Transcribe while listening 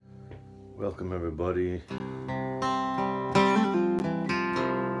Welcome, everybody.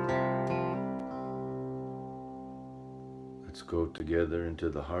 Let's go together into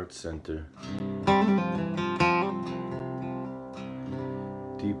the heart center,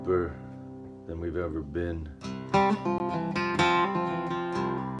 deeper than we've ever been.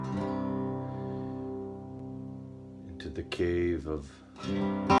 Into the cave of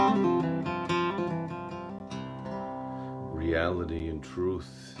reality and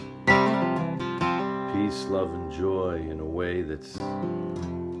truth, peace, love, and joy in a way that's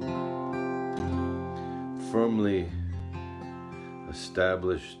firmly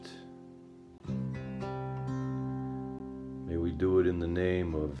established. May we do it in the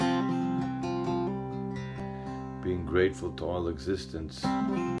name of being grateful to all existence.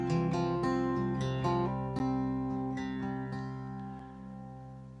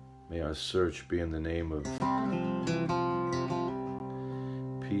 May our search be in the name of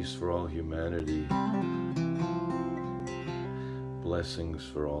peace for all humanity, blessings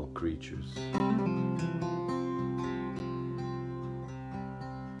for all creatures.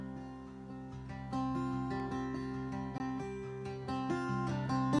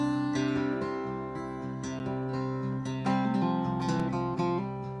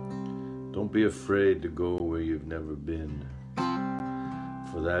 Don't be afraid to go where you've never been,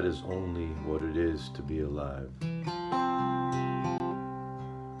 for that is only what it is to be alive.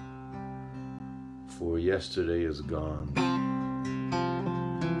 For yesterday is gone.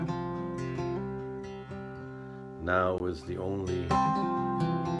 Now is the only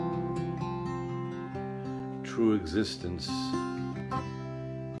true existence.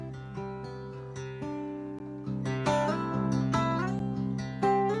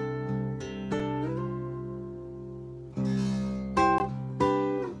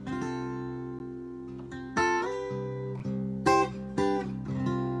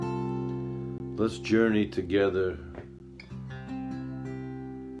 Let's journey together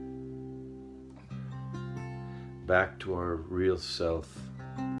back to our real self,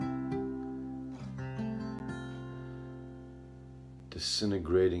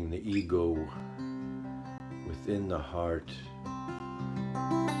 disintegrating the ego within the heart.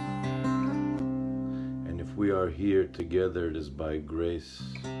 And if we are here together, it is by grace,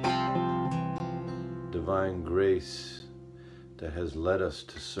 divine grace that has led us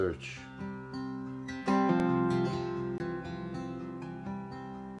to search.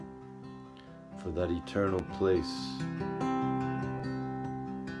 For that eternal place.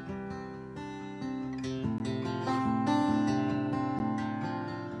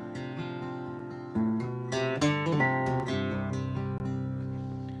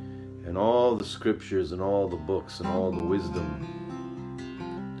 And all the scriptures and all the books and all the wisdom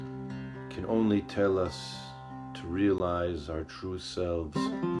can only tell us to realize our true selves,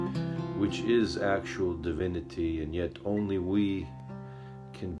 which is actual divinity, and yet only we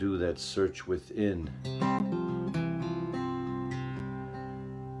can do that search within.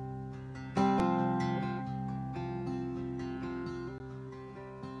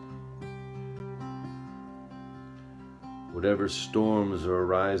 Whatever storms are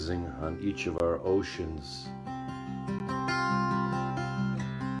arising on each of our oceans,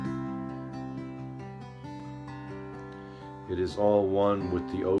 it is all one with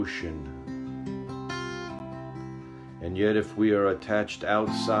the ocean. And yet if we are attached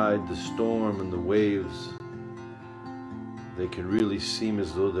outside the storm and the waves, they can really seem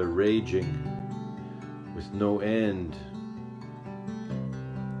as though they're raging with no end.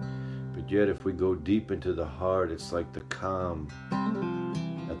 But yet if we go deep into the heart, it's like the calm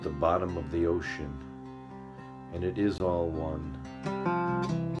at the bottom of the ocean. And it is all one.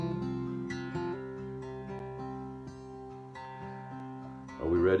 Are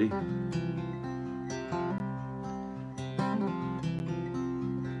we ready?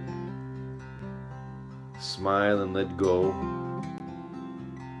 Smile and let go.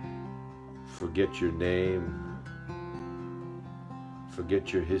 Forget your name.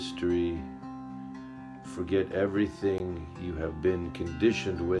 Forget your history. Forget everything you have been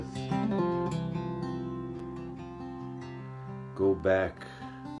conditioned with. Go back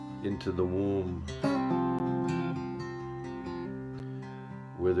into the womb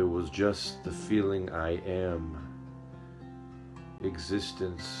where there was just the feeling I am,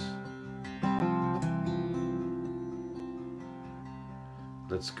 existence.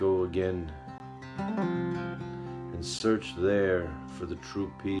 Let's go again and search there for the true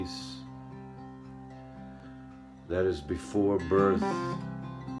peace that is before birth,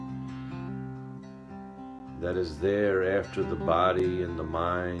 that is there after the body and the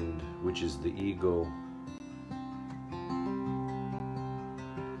mind, which is the ego.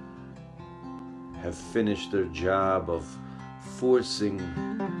 have finished their job of forcing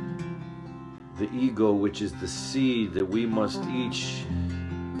the ego, which is the seed that we must each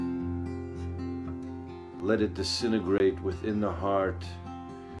let it disintegrate within the heart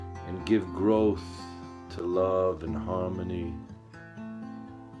and give growth to love and harmony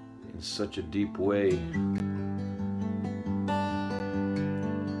in such a deep way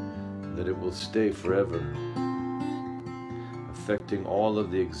that it will stay forever, affecting all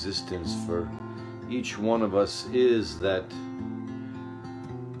of the existence. For each one of us is that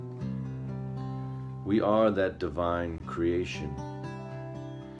we are that divine creation,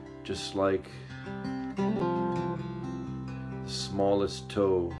 just like the smallest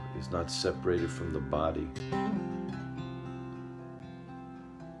toe is not separated from the body.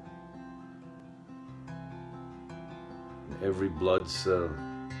 Every blood cell,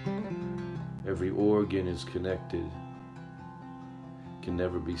 every organ is connected, can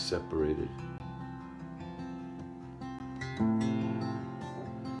never be separated.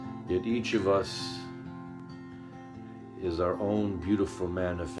 Yet each of us is our own beautiful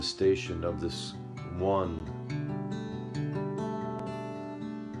manifestation of this one.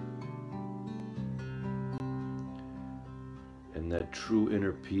 And that true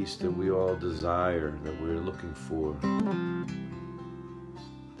inner peace that we all desire, that we're looking for,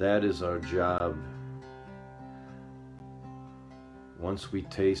 that is our job. Once we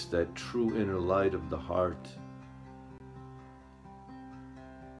taste that true inner light of the heart,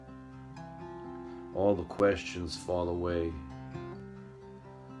 all the questions fall away.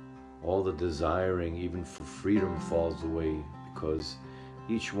 All the desiring, even for freedom, falls away, because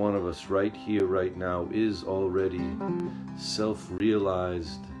each one of us right here, right now, is already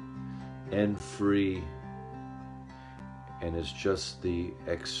self-realized and free, and it's just the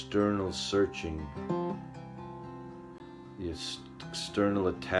external searching, the external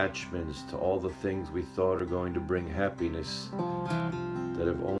attachments to all the things we thought are going to bring happiness that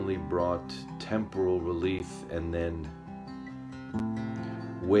have only brought temporal relief, and then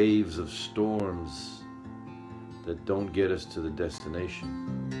waves of storms that don't get us to the destination.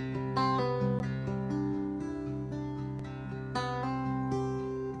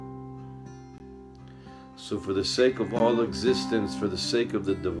 So for the sake of all existence, for the sake of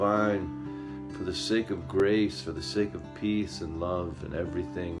the divine, for the sake of grace, for the sake of peace and love and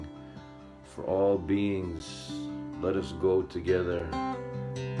everything, for all beings, let us go together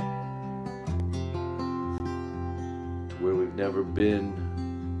where we've never been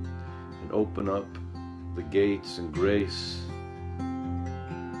and open up the gates and grace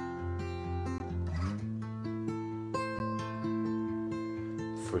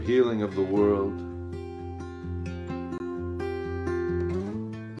for healing of the world,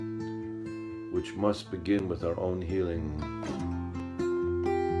 which must begin with our own healing.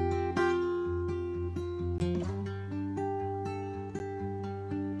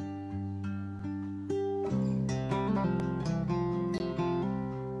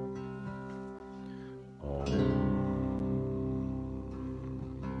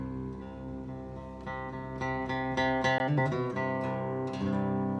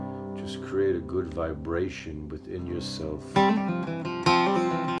 Just create a good vibration within yourself. A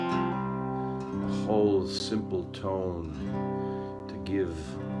whole simple tone to give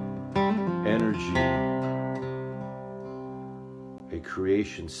energy, a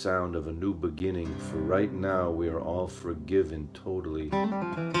creation sound of a new beginning. For right now we are all forgiven totally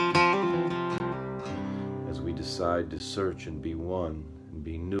as we decide to search and be one and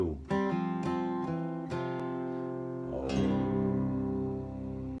be new.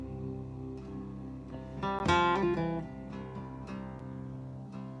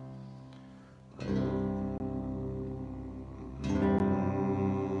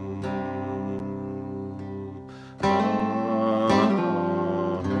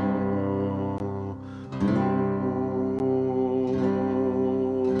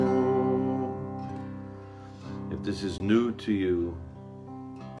 If this is new to you,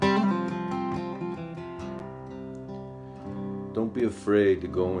 don't be afraid to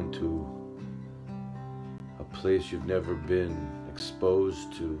go into a place you've never been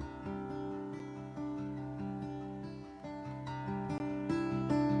exposed to.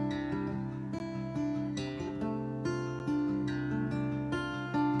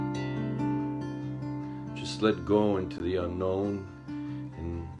 Just let go into the unknown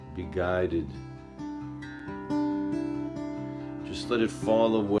and be guided. Just let it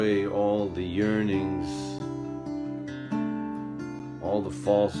fall away, all the yearnings, all the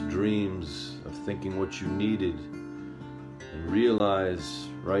false dreams of thinking what you needed, and realize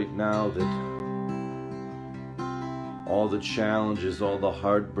right now that all the challenges, all the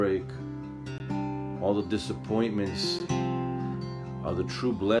heartbreak, all the disappointments are the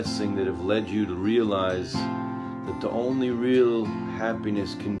true blessing that have led you to realize that the only real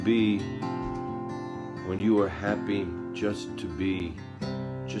happiness can be when you are happy just to be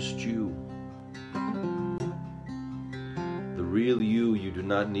just you. The real you do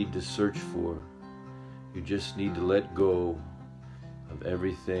not need to search for. You just need to let go of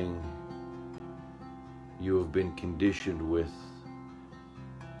everything you have been conditioned with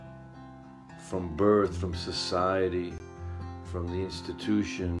from birth, from society, from the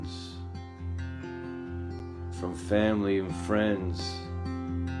institutions, from family and friends.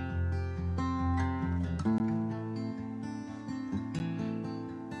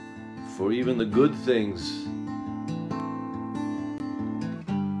 For even the good things,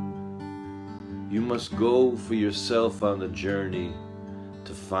 you must go for yourself on the journey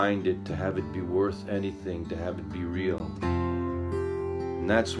to find it, to have it be worth anything, to have it be real. And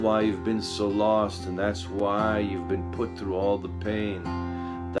that's why you've been so lost, and that's why you've been put through all the pain.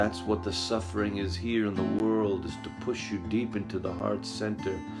 That's what the suffering is here in the world, is to push you deep into the heart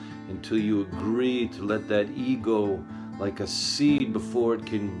center until you agree to let that ego, like a seed before it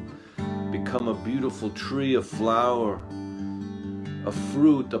can become a beautiful tree, a flower, a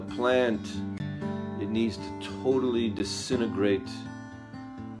fruit, a plant, it needs to totally disintegrate.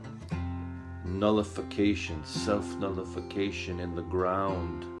 Nullification, self-nullification in the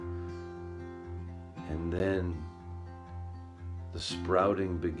ground. And then the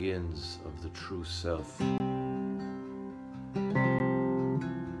sprouting begins of the true self.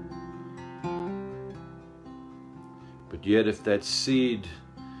 But yet if that seed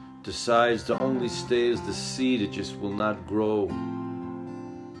decides to only stay as the seed, it just will not grow.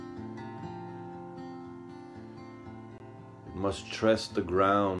 It must trust the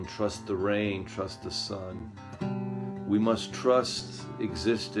ground, trust the rain, trust the sun. We must trust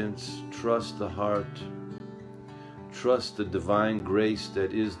existence, trust the heart, trust the divine grace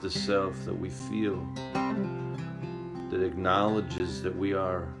that is the self that we feel, that acknowledges that we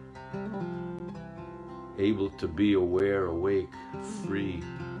are able to be aware, awake, free,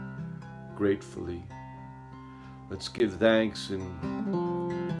 gratefully. Let's give thanks and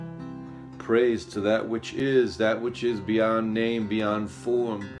praise to that which is beyond name, beyond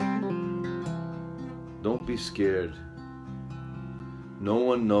form. Don't be scared. No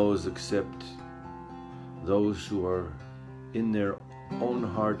one knows except those who are in their own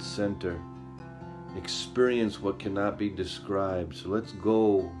heart center, experience what cannot be described. So let's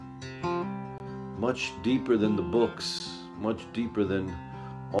go much deeper than the books, much deeper than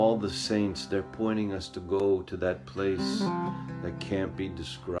all the saints. They're pointing us to go to that place that can't be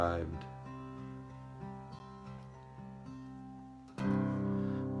described.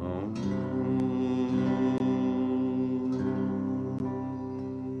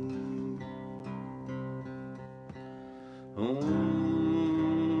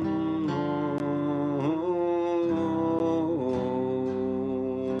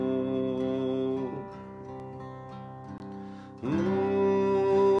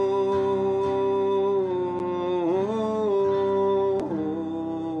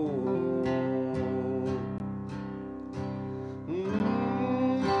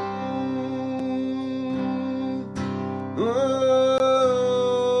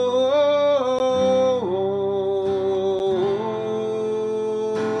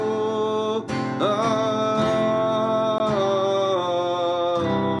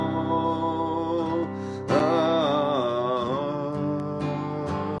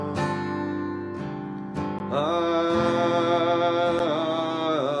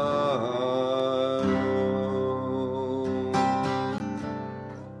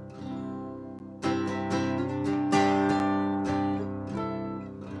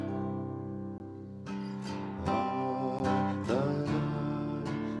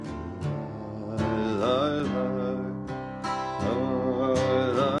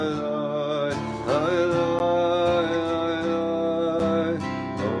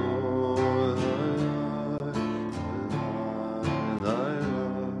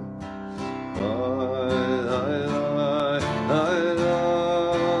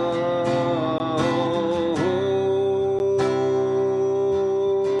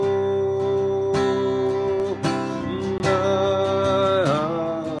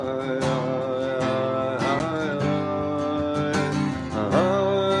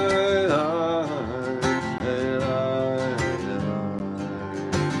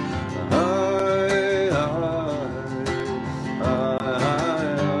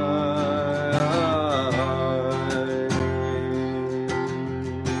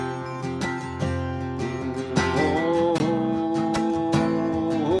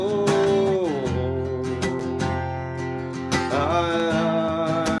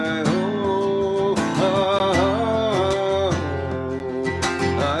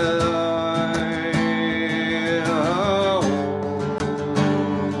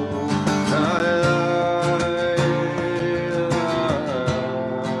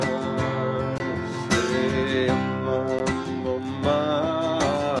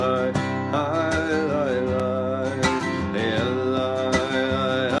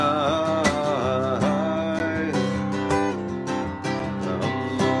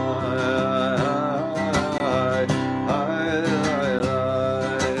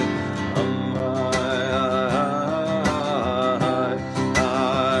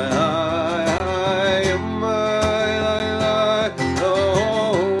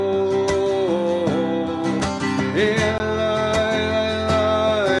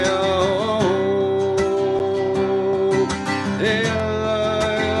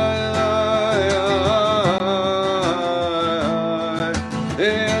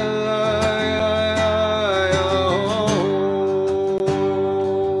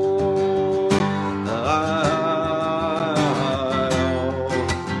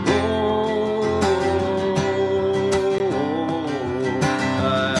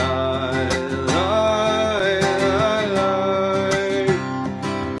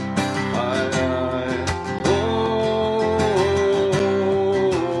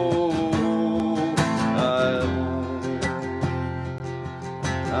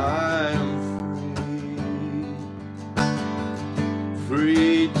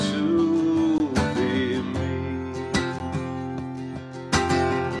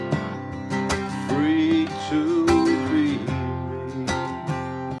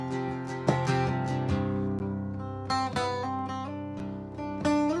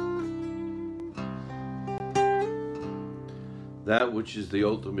 which is the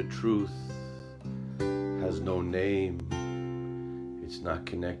ultimate truth, has no name. It's not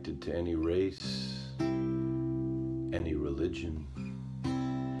connected to any race, any religion,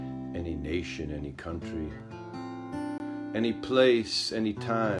 any nation, any country, any place, any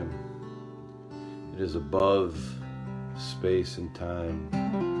time. It is above space and time.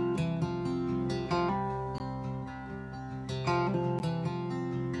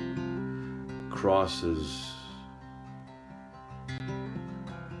 Crosses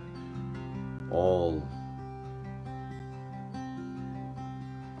all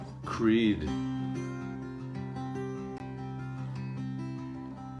creed,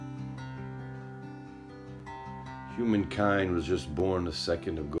 humankind was just born a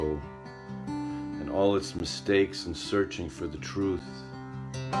second ago, and all its mistakes in searching for the truth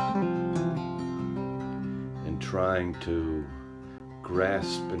and trying to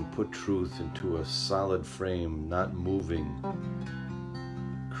grasp and put truth into a solid frame, not moving,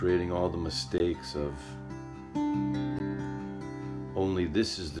 creating all the mistakes of only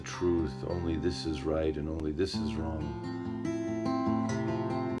this is the truth, only this is right, and only this is wrong.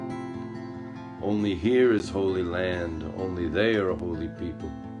 Only here is holy land, only they are a holy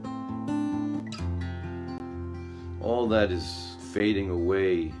people. All that is fading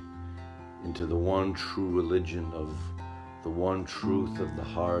away into the one true religion of the one truth of the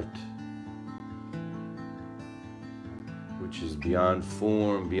heart, which is beyond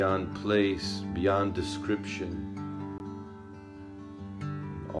form, beyond place, beyond description.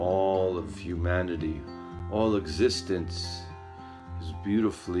 All of humanity, all existence is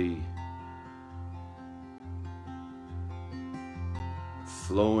beautifully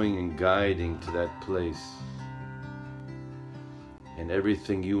flowing and guiding to that place. And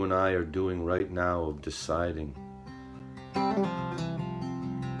everything you and I are doing right now of deciding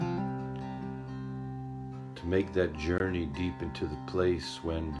to make that journey deep into the place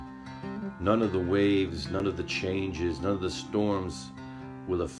when none of the waves, none of the changes, none of the storms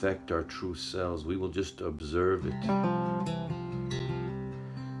will affect our true selves. We will just observe it.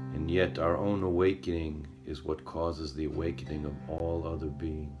 And yet our own awakening is what causes the awakening of all other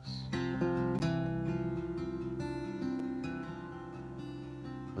beings.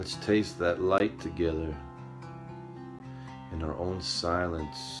 Let's taste that light together in our own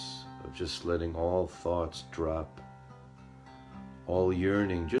silence of just letting all thoughts drop, all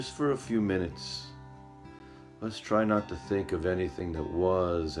yearning just for a few minutes. Let's try not to think of anything that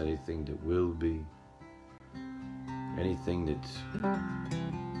was, anything that will be, anything that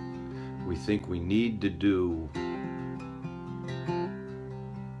we think we need to do.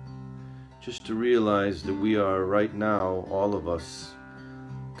 Just to realize that we are right now, all of us,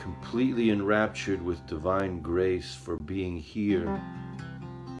 completely enraptured with divine grace for being here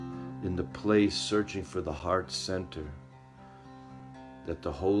in the place searching for the heart center that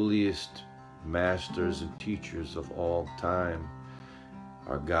the holiest masters and teachers of all time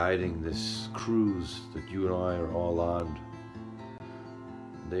are guiding this cruise that you and I are all on.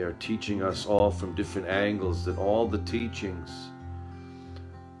 They are teaching us all from different angles, that all the teachings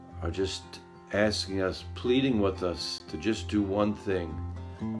are just asking us, pleading with us to just do one thing.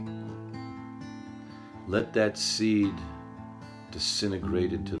 Let that seed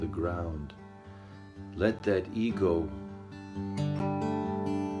disintegrate into the ground. Let that ego,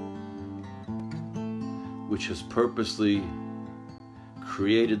 which has purposely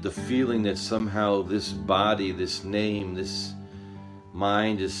created the feeling that somehow this body, this name, this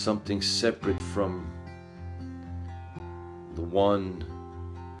mind is something separate from the one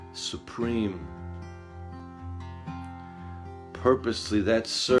supreme. Purposely, that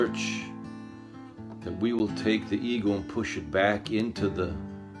search that we will take the ego and push it back into the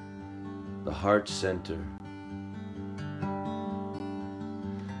heart center.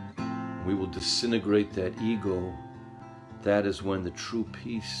 We will disintegrate that ego. That is when the true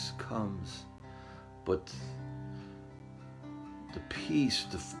peace comes. But the peace,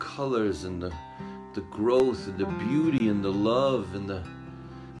 the colors, and the growth, and the beauty, and the love, and the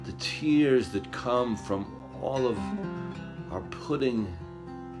tears that come from all of our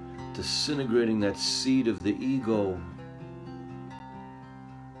disintegrating that seed of the ego.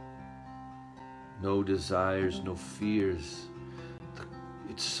 No desires, no fears.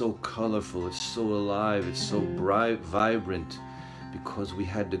 It's so colorful, it's so alive, it's so bright, vibrant, because we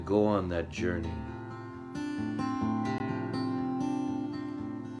had to go on that journey.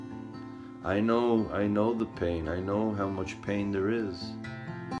 I know the pain. I know how much pain there is.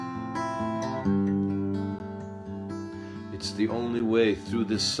 It's the only way. Through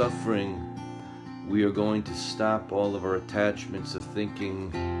this suffering, we are going to stop all of our attachments of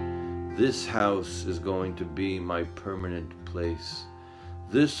thinking this house is going to be my permanent place.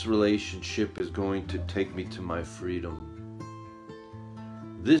 This relationship is going to take me to my freedom.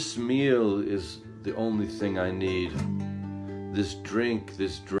 This meal is the only thing I need. This drink,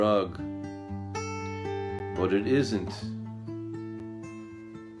 this drug. But it isn't.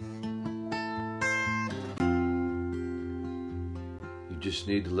 You just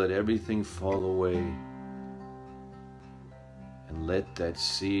need to let everything fall away and let that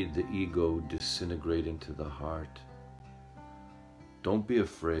seed, the ego, disintegrate into the heart. Don't be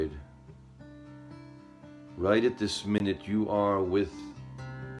afraid. Right at this minute, you are with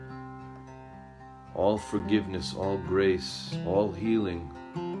all forgiveness, all grace, all healing,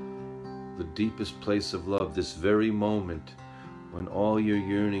 the deepest place of love, this very moment when all you're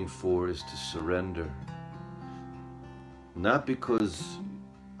yearning for is to surrender. Not because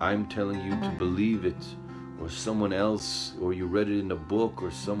I'm telling you to believe it, or someone else, or you read it in a book,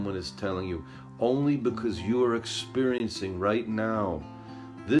 or someone is telling you, only because you are experiencing right now.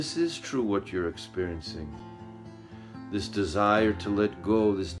 This is true what you're experiencing. This desire to let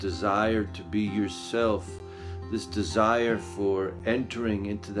go, this desire to be yourself, this desire for entering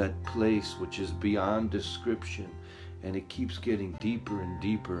into that place which is beyond description, and it keeps getting deeper and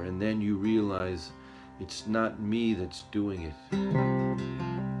deeper, and then you realize it's not me that's doing it.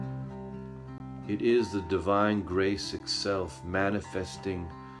 It is the divine grace itself manifesting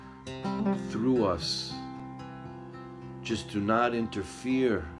through us. Just do not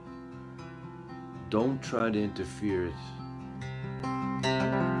interfere. Don't try to interfere it.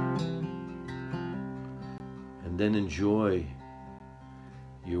 And then enjoy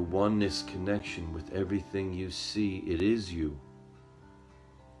your oneness connection with everything you see. It is you.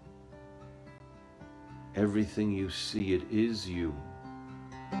 Everything you see, it is you.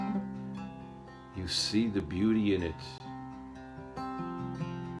 You see the beauty in it.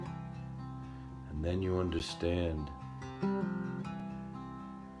 And then you understand. And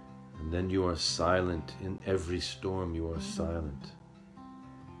then you are silent. In every storm you are silent.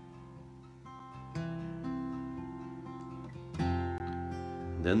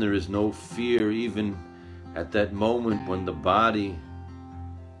 And then there is no fear even at that moment when the body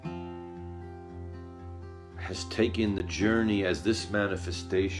has taken the journey as this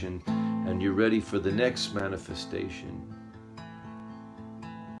manifestation and you're ready for the next manifestation.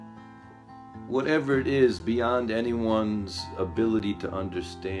 Whatever it is beyond anyone's ability to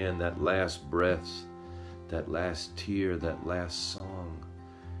understand, that last breath, that last tear, that last song,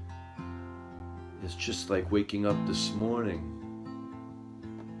 it's just like waking up this morning.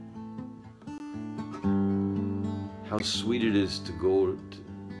 How sweet it is to go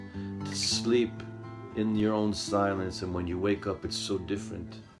to sleep in your own silence, and when you wake up it's so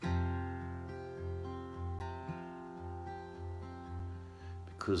different.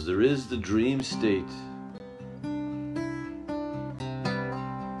 Because there is the dream state.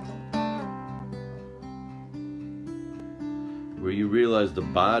 Where you realize the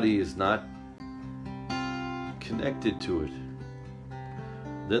body is not connected to it.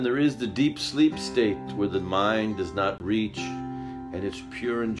 Then there is the deep sleep state where the mind does not reach, and it's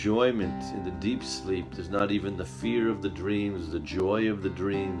pure enjoyment in the deep sleep. There's not even the fear of the dreams, the joy of the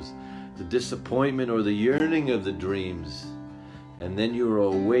dreams, the disappointment or the yearning of the dreams. And then you're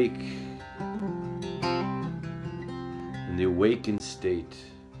awake in the awakened state.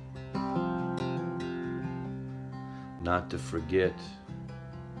 Not to forget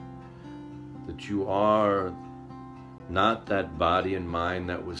that you are not that body and mind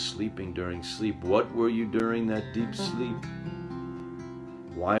that was sleeping during sleep. What were you during that deep sleep?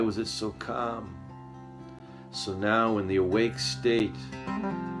 Why was it so calm? So now in the awake state,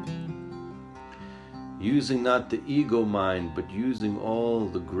 using not the ego mind, but using all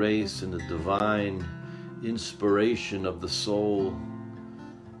the grace and the divine inspiration of the soul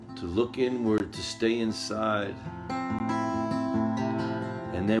to look inward, to stay inside.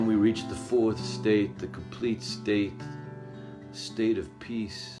 And then we reach the fourth state, the complete state of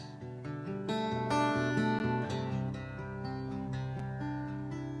peace.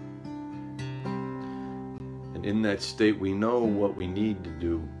 And in that state we know what we need to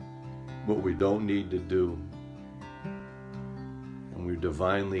do, what we don't need to do. And we're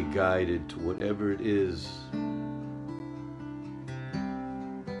divinely guided to whatever it is.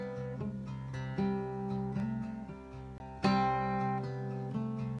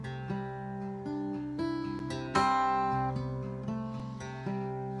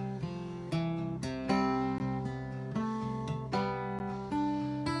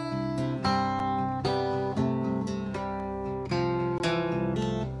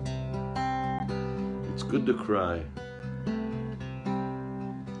 It's good to cry.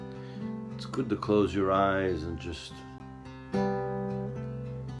 It's good to close your eyes and just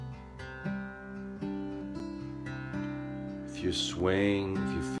if you're swaying,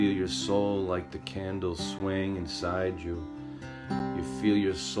 if you feel your soul like the candle swaying inside you, you feel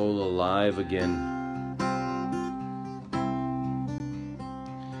your soul alive again.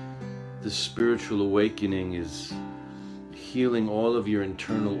 This spiritual awakening is healing all of your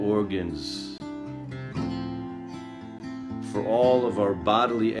internal organs. For all of our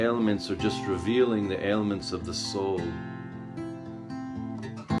bodily ailments are just revealing the ailments of the soul.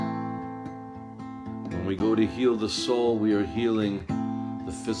 When we go to heal the soul, we are healing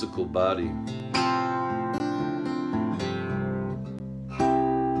the physical body.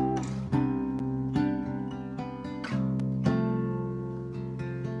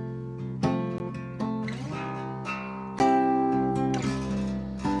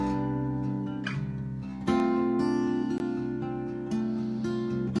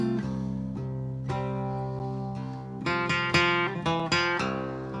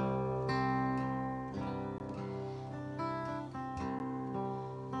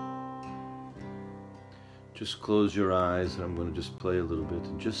 Just close your eyes, and I'm going to just play a little bit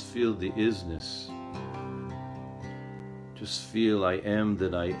and just feel the isness. Just feel I am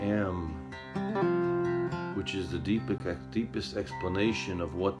that I am, which is the deepest explanation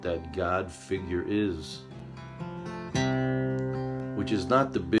of what that God figure is, which is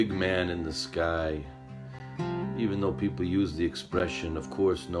not the big man in the sky. Even though people use the expression, of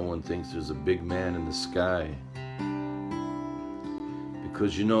course, no one thinks there's a big man in the sky.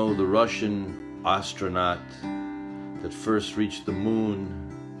 Because you know, the Russian astronaut that first reached the moon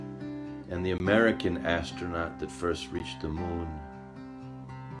and the American astronaut that first reached the moon,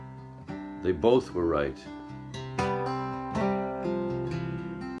 they both were right.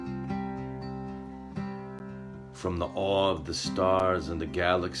 From the awe of the stars and the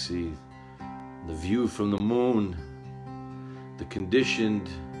galaxy, the view from the moon, the conditioned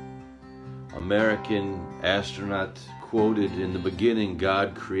American astronaut quoted, "In the beginning,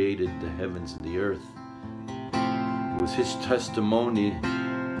 God created the heavens and the earth." It was his testimony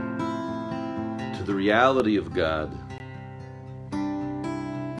to the reality of God.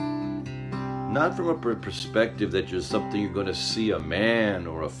 Not from a perspective that you're something you're going to see, a man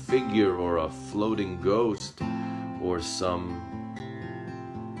or a figure or a floating ghost or some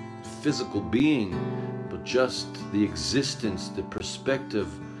physical being, but just the existence, the perspective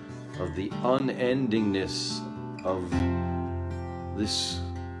of the unendingness of this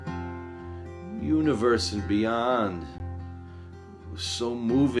universe and beyond. It was so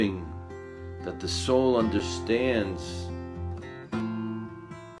moving that the soul understands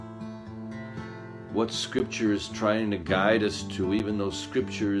what Scripture is trying to guide us to, even though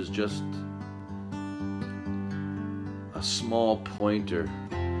Scripture is just a small pointer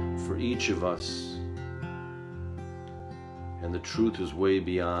for each of us. And the truth is way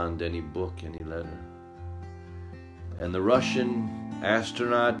beyond any book, any letter. And the Russian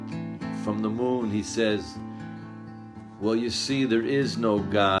astronaut from the moon, he says, "Well, you see, there is no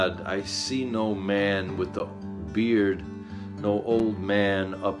God. I see no man with a beard, no old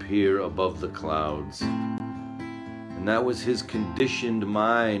man up here above the clouds." And that was his conditioned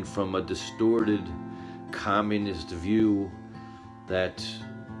mind from a distorted communist view, that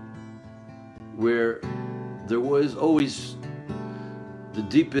where there was always the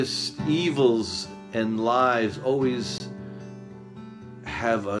deepest evils and lies always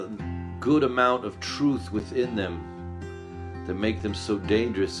have a good amount of truth within them that make them so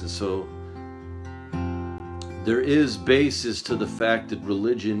dangerous. And so there is basis to the fact that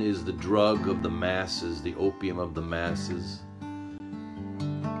religion is the drug of the masses, the opium of the masses.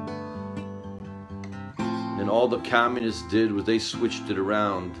 And all the communists did was they switched it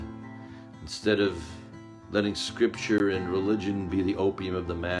around. Instead of letting Scripture and religion be the opium of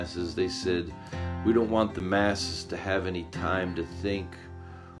the masses, they said, we don't want the masses to have any time to think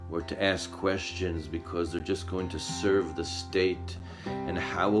or to ask questions, because they're just going to serve the state. And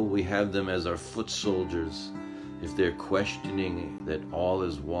how will we have them as our foot soldiers if they're questioning that all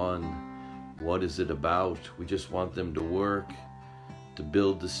is one? What is it about? We just want them to work, to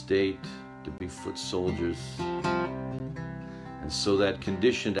build the state, to be foot soldiers. And so that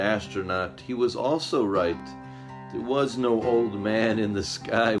conditioned astronaut, he was also right. There was no old man in the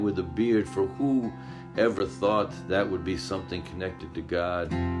sky with a beard, for who ever thought that would be something connected to God?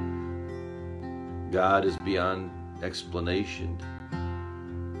 God is beyond explanation.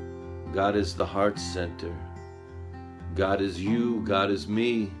 God is the heart center. God is you. God is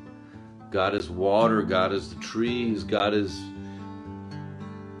me. God is water. God is the trees. God is...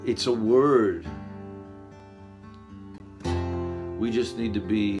 It's a word. We just need to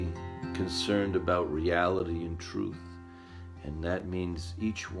be concerned about reality and truth. And that means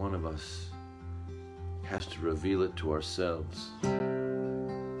each one of us has to reveal it to ourselves.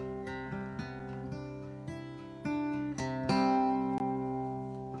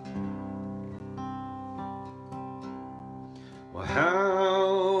 Well,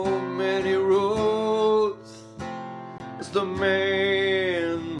 how many roads does the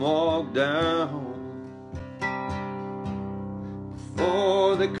man walk down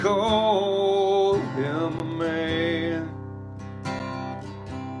before they call him a man?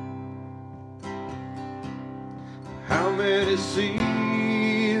 How many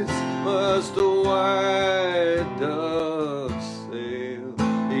seas must a white dove sail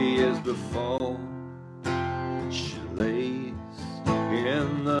years before she lays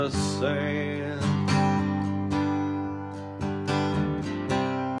in the sand?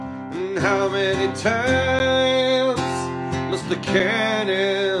 And how many times must the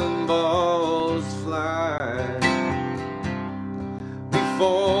cannonballs fly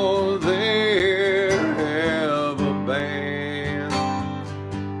before they're ever banned?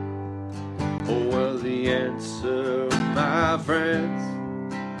 Oh, well, the answer, my friends,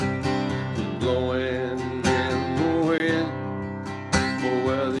 is blowing in the wind. Oh,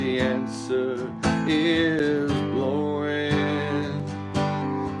 well, the answer is blowing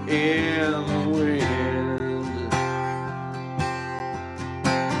in the wind.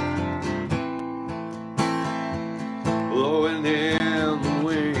 Blowing in the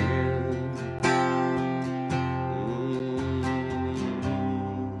wind.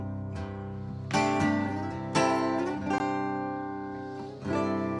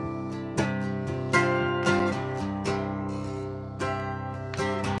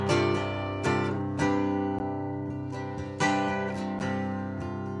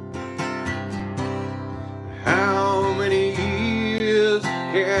 How many years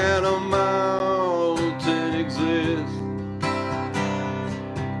can a mountain exist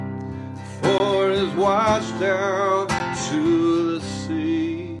before it's washed out to the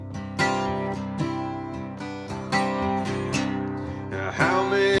sea? How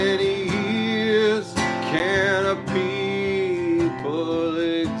many years can a people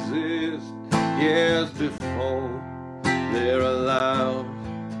exist, years before they're allowed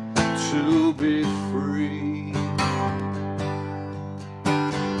to be free?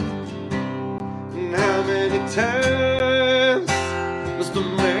 And how many times must a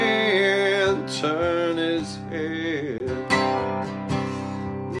man turn his head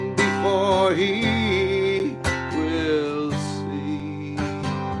before he will see?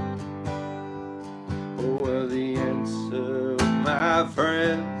 Oh, well, the answer, my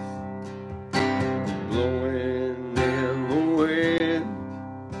friends, blowing in the wind.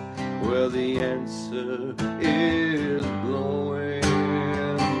 Well, the answer is blowing,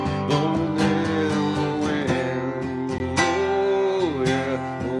 blowing in the wind. Oh,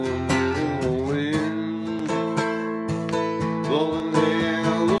 yeah, blowing in the wind, blowing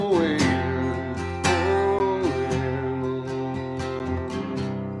in the wind. Oh,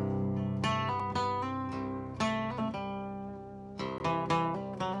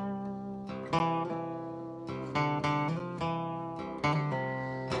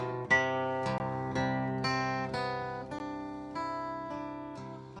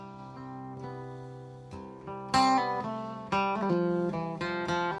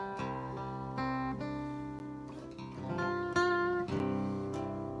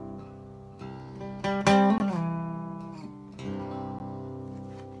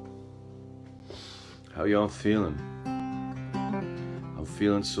 how y'all feeling? I'm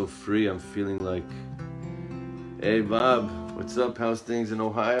feeling so free. I'm feeling like, hey Bob, what's up? How's things in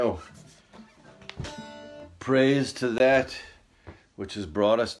Ohio? Praise to that which has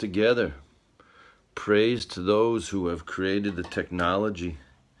brought us together. Praise to those who have created the technology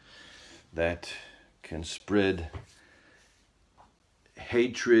that can spread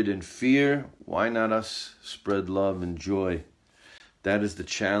hatred and fear. Why not us spread love and joy? That is the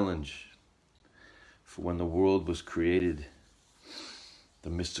challenge. For when the world was created, the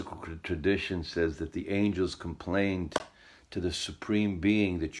mystical tradition says that the angels complained to the Supreme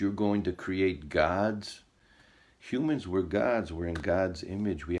Being that you're going to create gods. Humans were gods. We're in God's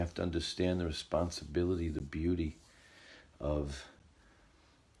image. We have to understand the responsibility, the beauty of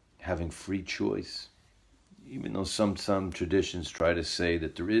having free choice. Even though some traditions try to say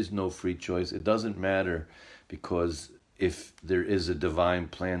that there is no free choice, it doesn't matter, because if there is a divine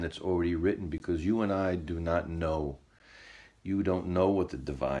plan that's already written, because you and I do not know. You don't know what the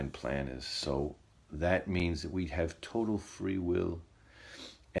divine plan is. So that means that we have total free will.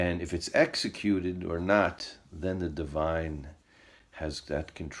 And if it's executed or not, then the divine has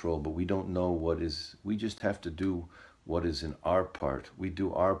that control. But we don't know what is. We just have to do what is in our part. We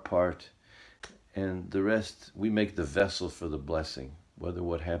do our part, and the rest, we make the vessel for the blessing. Whether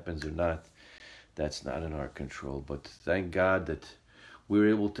what happens or not, that's not in our control. But thank God that we're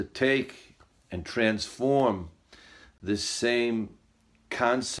able to take and transform this same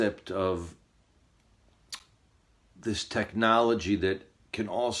concept of this technology that can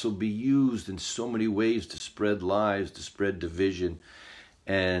also be used in so many ways to spread lies, to spread division,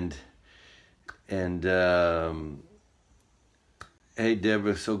 and hey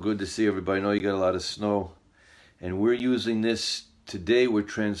Deborah, so good to see everybody. I know you got a lot of snow, and we're using this today. We're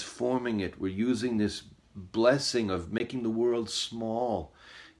transforming it. We're using this blessing of making the world small.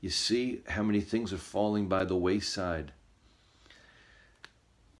 You see how many things are falling by the wayside.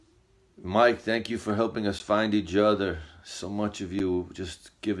 Mike, thank you for helping us find each other. So much of you just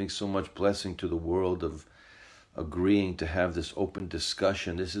giving so much blessing to the world of agreeing to have this open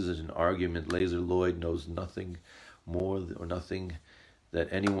discussion. This isn't an argument. Laser Lloyd knows nothing more or nothing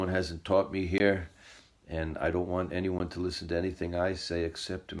that anyone hasn't taught me here. And I don't want anyone to listen to anything I say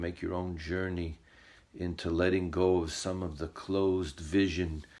except to make your own journey into letting go of some of the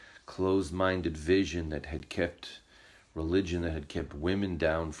closed-minded vision that had kept religion, that had kept women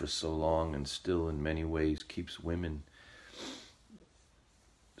down for so long, and still in many ways keeps women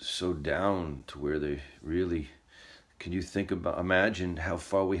so down to where they really, can you imagine how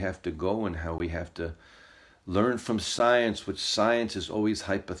far we have to go and how we have to learn from science, which science is always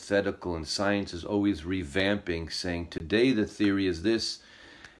hypothetical and science is always revamping, saying today the theory is this.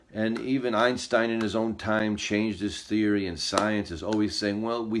 And even Einstein in his own time changed his theory, and science is always saying,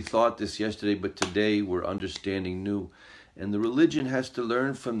 well, we thought this yesterday, but today we're understanding new. And the religion has to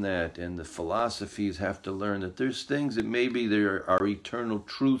learn from that, and the philosophies have to learn that there's things that maybe there are eternal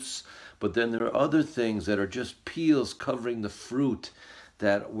truths, but then there are other things that are just peels covering the fruit,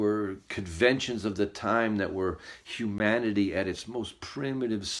 that were conventions of the time, that were humanity at its most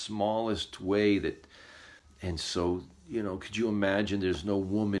primitive, smallest way. And so, could you imagine there's no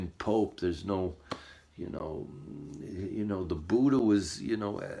woman pope, there's no, the Buddha was,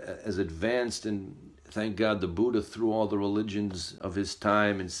 as advanced, and thank God the Buddha threw all the religions of his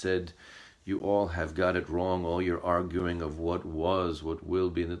time and said, you all have got it wrong, all your arguing of what was, what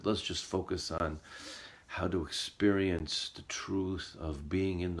will be, and let's just focus on how to experience the truth of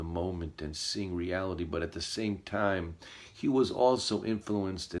being in the moment and seeing reality. But at the same time, he was also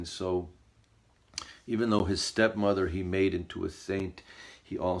influenced, and so even though his stepmother he made into a saint,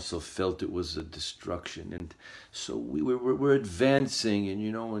 he also felt it was a destruction. And so we're advancing,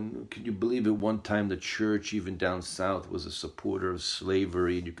 and can you believe at one time the church, even down south, was a supporter of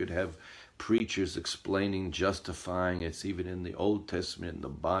slavery, and you could have preachers explaining, justifying. It's even in the Old Testament, in the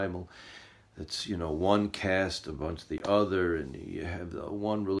Bible. It's, one caste against the other, and you have the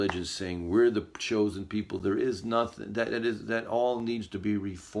one religion saying we're the chosen people. There is nothing that all needs to be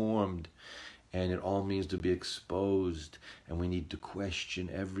reformed, and it all needs to be exposed, and we need to question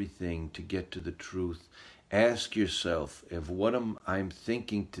everything to get to the truth. Ask yourself, if what I'm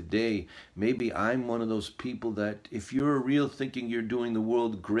thinking today, maybe I'm one of those people that, if you're real thinking you're doing the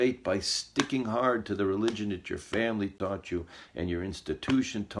world great by sticking hard to the religion that your family taught you and your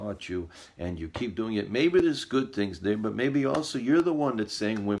institution taught you, and you keep doing it, maybe there's good things there, but maybe also you're the one that's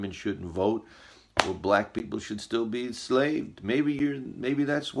saying women shouldn't vote, or black people should still be enslaved. Maybe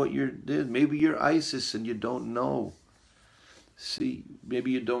that's what you're did. Maybe you're ISIS and you don't know. See,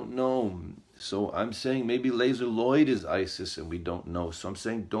 maybe you don't know. So I'm saying maybe Laser Lloyd is ISIS and we don't know. So I'm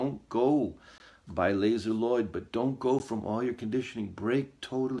saying don't go by Laser Lloyd, but don't go from all your conditioning. Break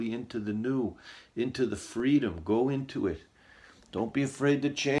totally into the new, into the freedom. Go into it. Don't be afraid to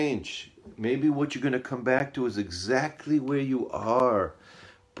change. Maybe what you're going to come back to is exactly where you are,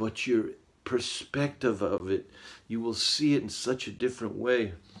 but your perspective of it, you will see it in such a different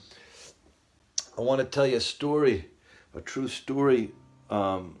way. I want to tell you a story, a true story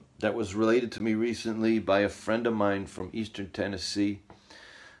that was related to me recently by a friend of mine from Eastern Tennessee.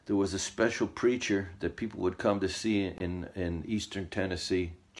 There was a special preacher that people would come to see in Eastern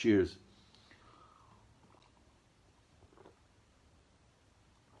Tennessee. Cheers.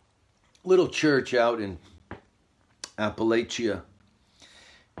 Little church out in Appalachia.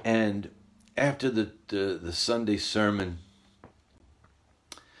 And after the Sunday sermon,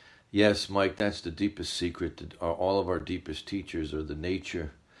 yes, Mike, that's the deepest secret. All of our deepest teachers are the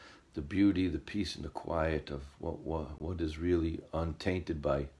nature, the beauty, the peace, and the quiet of what is really untainted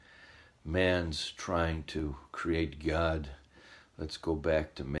by man's trying to create God. Let's go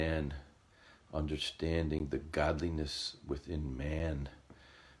back to man, understanding the godliness within man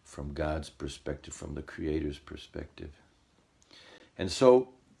from God's perspective, from the Creator's perspective. And so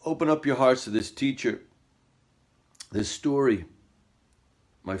open up your hearts to this teacher. This story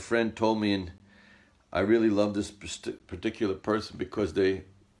my friend told me I really love this particular person because they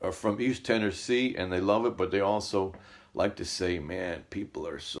are from East Tennessee and they love it, but they also like to say, man, people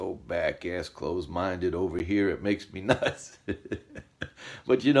are so back-ass closed-minded over here. It makes me nuts.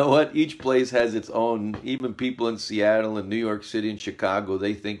 But you know what? Each place has its own. Even people in Seattle and New York City and Chicago,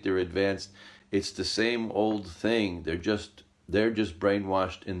 they think they're advanced. It's the same old thing. They're just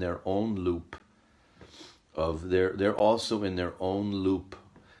brainwashed in their own loop of they're also in their own loop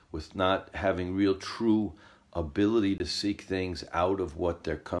with not having real true ability to seek things out of what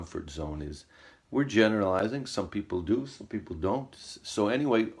their comfort zone is. We're generalizing. Some people do, some people don't. So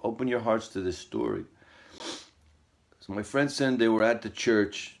anyway, open your hearts to this story. So my friend said they were at the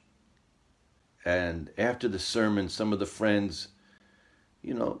church, and after the sermon, some of the friends,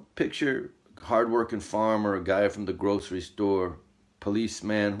 picture hardworking farmer, a guy from the grocery store,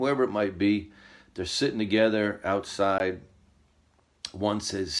 policeman, whoever it might be, they're sitting together outside. One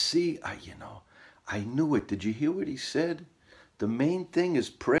says, see, I knew it. Did you hear what he said? The main thing is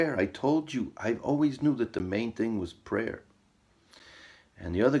prayer. I told you. I always knew that the main thing was prayer.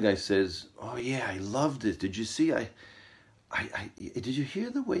 And the other guy says, oh yeah, I loved it. Did you see? Did you hear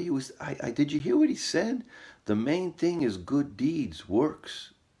the way he was? Did you hear what he said? The main thing is good deeds,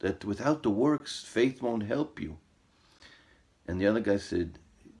 works. That without the works, faith won't help you. And the other guy said,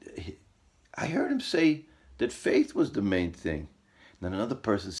 I heard him say that faith was the main thing. And then another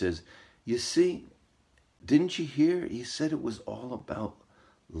person says, you see, didn't you hear? He said it was all about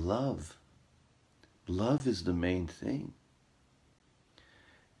love. Love is the main thing.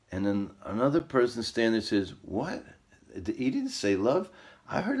 And then another person standing there says, what? He didn't say love.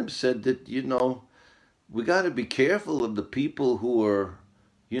 I heard him said that, we got to be careful of the people who are,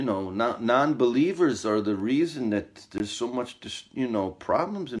 non-believers are the reason that there's so much,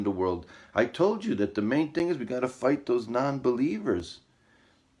 problems in the world. I told you that the main thing is we got to fight those non-believers.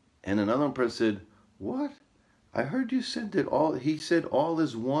 And another person said, what? I heard you said that he said all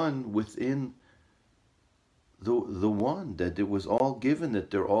is one within the one, that it was all given,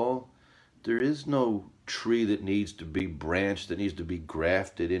 that there is no tree that needs to be branched, that needs to be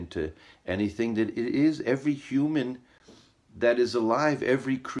grafted into anything, that it is every human that is alive,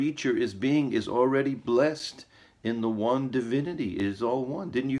 every creature is already blessed in the one divinity. It is all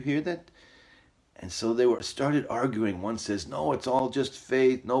one. Didn't you hear that? And so they started arguing. One says, no, it's all just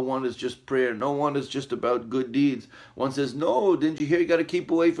faith. No one is just prayer. No one is just about good deeds. One says, no, didn't you hear? You got to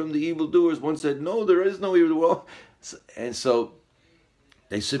keep away from the evildoers. One said, no, there is no evil. Well, and so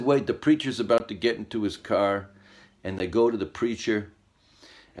they said, wait, the preacher's about to get into his car. And they go to the preacher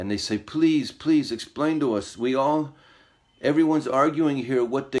and they say, please, please explain to us. Everyone's arguing here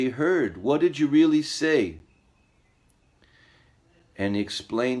what they heard. What did you really say? And he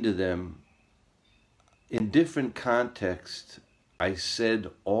explained to them, in different contexts, I said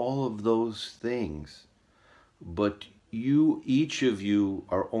all of those things, but each of you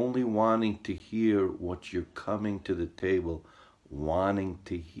are only wanting to hear what you're coming to the table wanting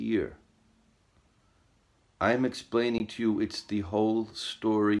to hear. I'm explaining to you it's the whole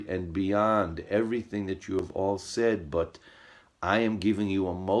story and beyond everything that you have all said, but I am giving you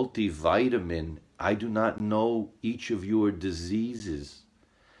a multivitamin. I do not know each of your diseases.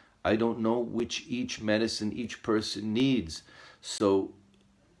 I don't know which each medicine each person needs. So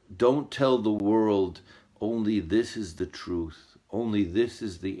don't tell the world only this is the truth. Only this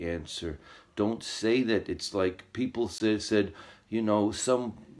is the answer. Don't say that. It's like people said,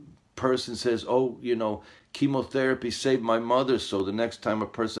 some person says, oh, chemotherapy saved my mother. So the next time a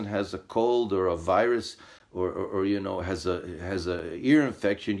person has a cold or a virus or has a ear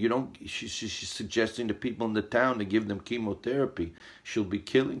infection, she's suggesting to people in the town to give them chemotherapy. She'll be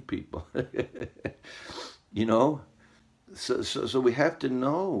killing people. So we have to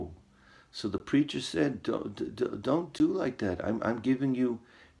know. So the preacher said, don't do like that. I'm giving you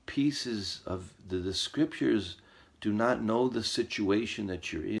pieces of the scriptures. Do not know the situation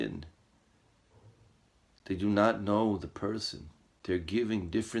that you're in. They do not know the person. They're giving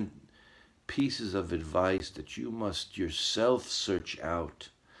different pieces of advice that you must yourself search out.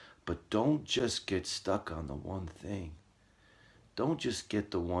 But don't just get stuck on the one thing. Don't just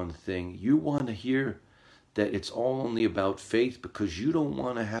get the one thing. You want to hear that it's all only about faith because you don't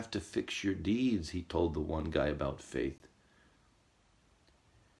want to have to fix your deeds, he told the one guy about faith.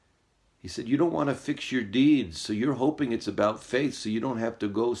 He said, you don't want to fix your deeds, so you're hoping it's about faith so you don't have to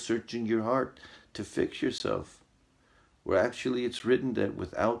go searching your heart to fix yourself. Where actually it's written that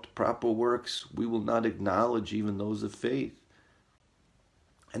without proper works, we will not acknowledge even those of faith.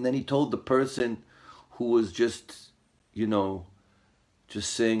 And then he told the person who was just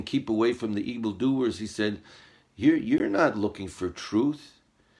saying, keep away from the evildoers. He said, you're not looking for truth.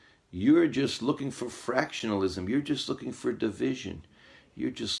 You're just looking for fractionalism. You're just looking for division.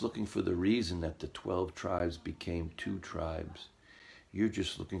 You're just looking for the reason that the 12 tribes became 2 tribes. You're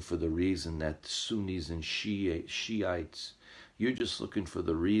just looking for the reason that Sunnis and Shiites. You're just looking for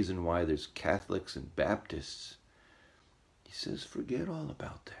the reason why there's Catholics and Baptists. He says, forget all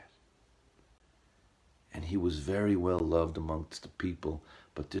about that. And he was very well loved amongst the people,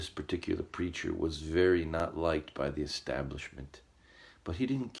 but this particular preacher was very not liked by the establishment. But he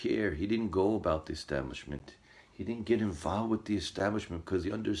didn't care. He didn't go about the establishment. He didn't get involved with the establishment because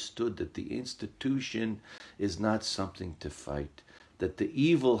he understood that the institution is not something to fight, that the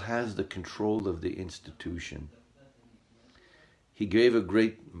evil has the control of the institution. He gave a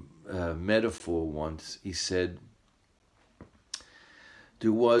great metaphor once. He said,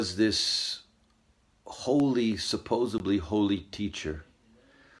 there was this holy, supposedly holy teacher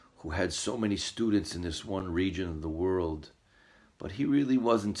who had so many students in this one region of the world, but he really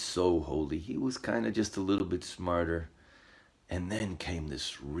wasn't so holy. He was kind of just a little bit smarter. And then came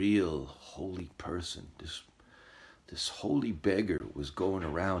this real holy person, this holy beggar was going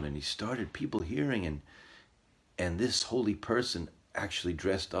around, and he started people hearing, and this holy person actually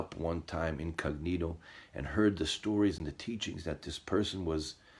dressed up one time incognito and heard the stories and the teachings that this person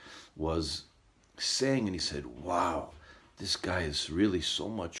was saying, and he said, wow, this guy is really so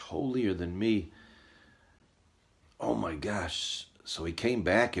much holier than me. Oh my gosh. So he came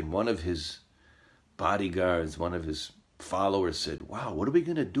back, and one of his bodyguards, one of his followers said, wow, what are we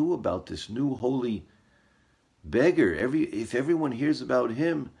going to do about this new holy beggar? If everyone hears about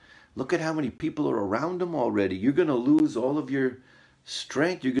him, look at how many people are around him already. You're going to lose all of your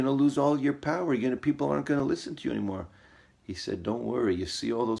strength. You're going to lose all your power. People aren't going to listen to you anymore. He said, don't worry. You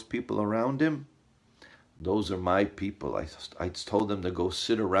see all those people around him? Those are my people. I told them to go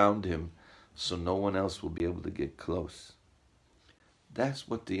sit around him so no one else will be able to get close. That's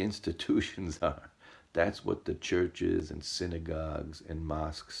what the institutions are. That's what the churches and synagogues and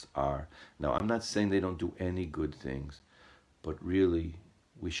mosques are. Now, I'm not saying they don't do any good things, but really,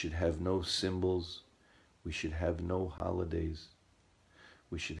 we should have no symbols. We should have no holidays.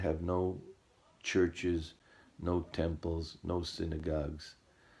 We should have no churches, no temples, no synagogues,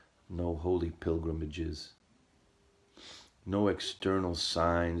 no holy pilgrimages, no external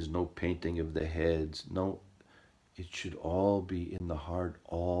signs, no painting of the heads. No, it should all be in the heart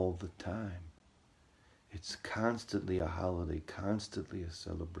all the time. It's constantly a holiday, constantly a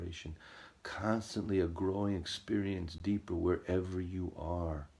celebration, constantly a growing experience deeper wherever you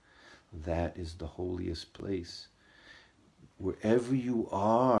are. That is the holiest place. Wherever you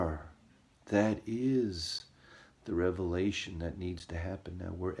are, that is the revelation that needs to happen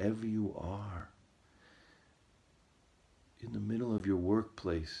now. Wherever you are, in the middle of your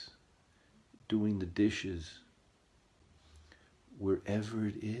workplace, doing the dishes, wherever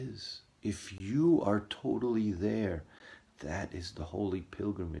it is, if you are totally there, that is the holy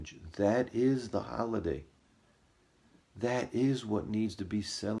pilgrimage. That is the holiday. That is what needs to be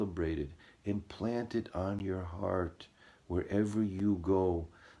celebrated. Implant it on your heart. Wherever you go,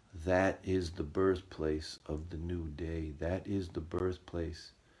 that is the birthplace of the new day. That is the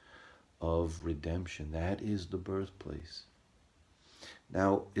birthplace of redemption. That is the birthplace.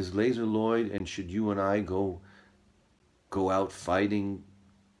 Now, is Laser Lloyd, and should you and I go out fighting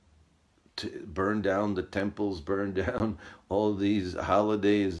to burn down the temples, burn down all these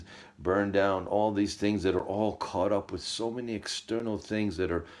holidays, burn down all these things that are all caught up with so many external things that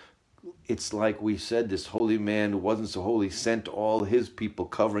are, it's like we said, this holy man who wasn't so holy sent all his people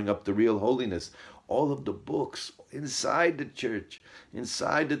covering up the real holiness. All of the books inside the church,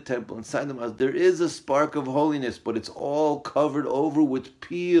 inside the temple, inside the mosque, there is a spark of holiness, but it's all covered over with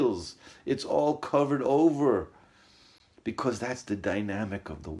peels. It's all covered over because that's the dynamic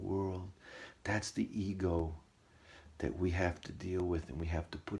of the world. That's the ego that we have to deal with, and we have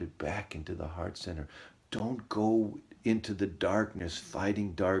to put it back into the heart center. Don't go into the darkness,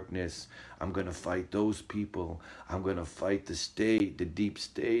 fighting darkness. I'm going to fight those people. I'm going to fight the state, the deep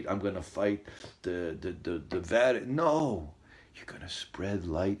state. I'm going to fight the Vatican. No, you're going to spread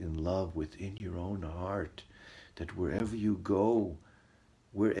light and love within your own heart, that wherever you go,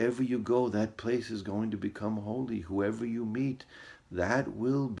 that place is going to become holy. Whoever you meet, that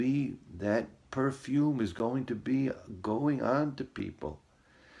perfume is going to be going on to people.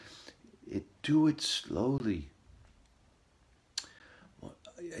 Do it slowly.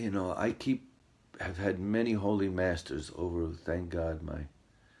 I have had many holy masters over, thank God,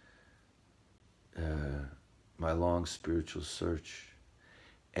 my long spiritual search.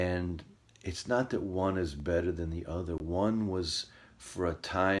 And it's not that one is better than the other. One was for a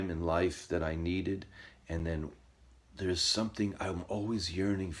time in life that I needed, and then there's something I'm always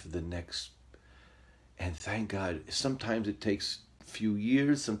yearning for the next. And thank God, sometimes it takes a few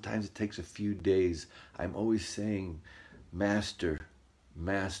years, sometimes it takes a few days. I'm always saying, Master,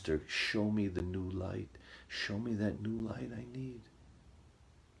 Master, show me the new light. Show me that new light I need.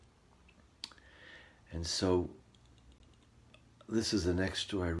 And so, this is the next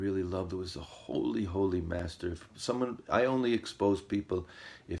story I really loved. It was a holy, holy master. I only expose people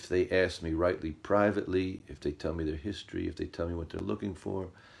if they ask me rightly privately, if they tell me their history, if they tell me what they're looking for.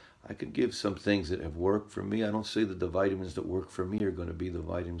 I could give some things that have worked for me. I don't say that the vitamins that work for me are going to be the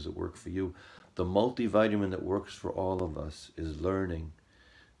vitamins that work for you. The multivitamin that works for all of us is learning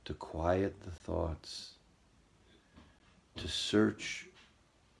to quiet the thoughts, to search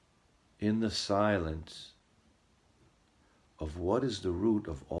in the silence of what is the root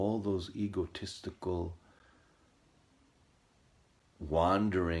of all those egotistical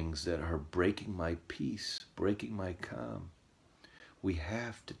wanderings that are breaking my peace, breaking my calm. We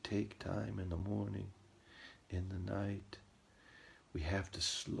have to take time in the morning, in the night. We have to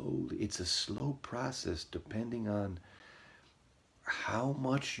slowly, it's a slow process depending on how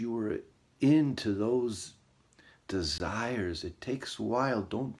much you are into those desires. It takes a while,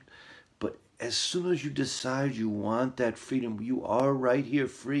 but as soon as you decide you want that freedom, you are right here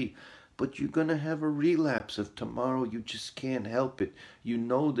free. But you're going to have a relapse of tomorrow. You just can't help it. You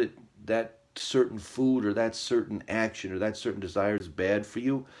know that certain food or that certain action or that certain desire is bad for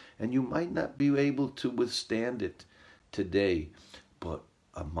you, and you might not be able to withstand it today. But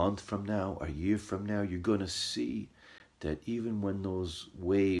a month from now, a year from now, you're going to see that even when those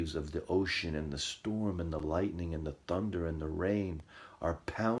waves of the ocean and the storm and the lightning and the thunder and the rain are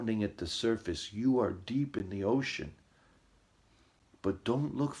pounding at the surface, you are deep in the ocean. But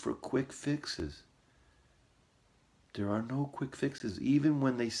don't look for quick fixes. There are no quick fixes. Even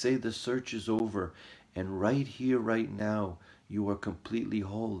when they say the search is over and right here, right now, you are completely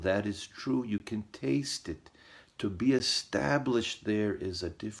whole. That is true. You can taste it. To be established there is a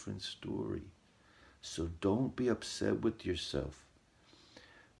different story. So don't be upset with yourself,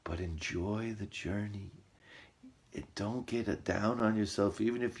 but enjoy the journey. Don't get it down on yourself.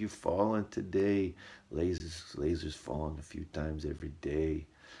 Even if you've fallen today, lasers falling a few times every day.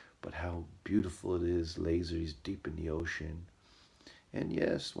 But how beautiful it is, lasers deep in the ocean. And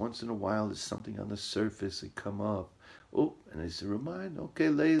yes, once in a while there's something on the surface that come up. Oh, and it's a reminder, okay,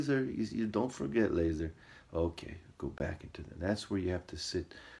 laser, you don't forget laser. Okay, go back into that. That's where you have to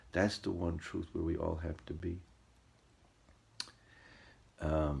sit. That's the one truth where we all have to be.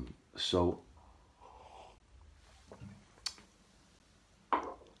 So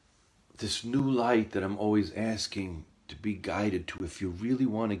this new light that I'm always asking to be guided to, if you really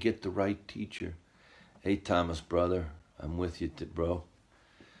want to get the right teacher. Hey, Thomas, brother, I'm with you, bro.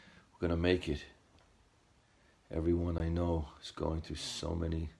 We're going to make it. Everyone I know is going through so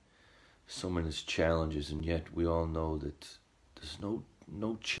many challenges, and yet we all know that there's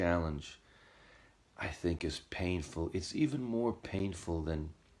no challenge, I think, is painful. It's even more painful than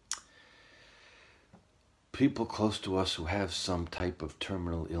people close to us who have some type of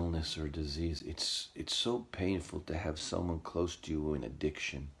terminal illness or disease. It's so painful to have someone close to you in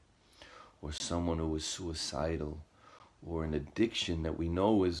addiction, or someone who is suicidal, or an addiction that we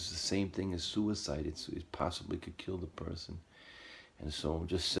know is the same thing as suicide. It possibly could kill the person. And so I'm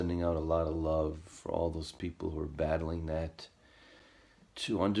just sending out a lot of love for all those people who are battling that,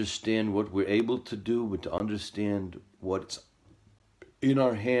 to understand what we're able to do, but to understand what's in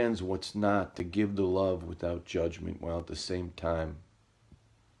our hands, what's not, to give the love without judgment, while at the same time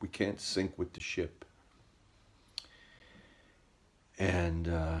we can't sink with the ship.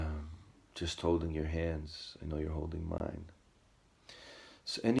 And just holding your hands, I know you're holding mine.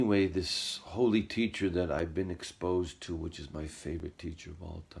 So anyway, this holy teacher that I've been exposed to, which is my favorite teacher of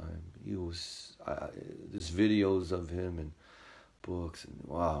all time, there's videos of him and books, and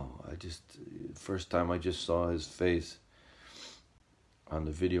wow, first time I just saw his face on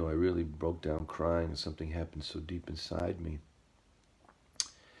the video, I really broke down crying, and something happened so deep inside me.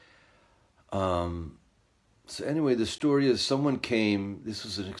 So anyway, the story is someone came, this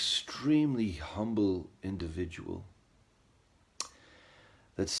was an extremely humble individual,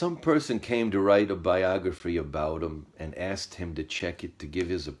 that some person came to write a biography about him and asked him to check it to give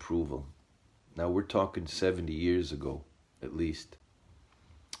his approval. Now we're talking 70 years ago, at least.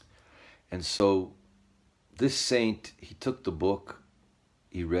 And so this saint, he took the book,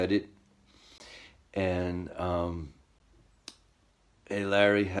 he read it, and hey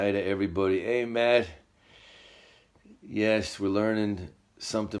Larry, hi to everybody. Hey Matt, yes, we're learning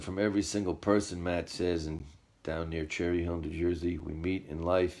something from every single person, Matt says, and down near Cherry Hill, New Jersey, we meet in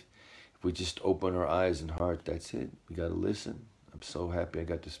life. we just open our eyes and heart, that's it. We got to listen. I'm so happy I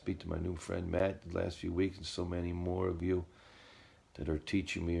got to speak to my new friend Matt the last few weeks, and so many more of you that are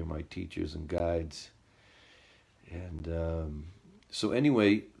teaching me, are my teachers and guides. And so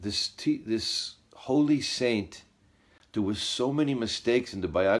anyway, this holy saint, there was so many mistakes in the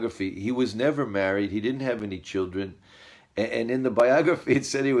biography. He was never married. He didn't have any children. And in the biography, it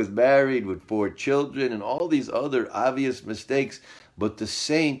said he was married with 4 children and all these other obvious mistakes. But the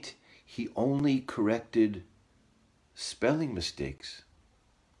saint, he only corrected spelling mistakes.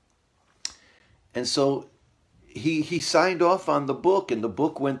 And so he signed off on the book, and the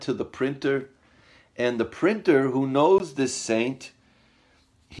book went to the printer. And the printer, who knows this saint,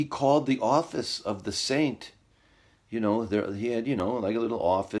 he called the office of the saint. He had, like a little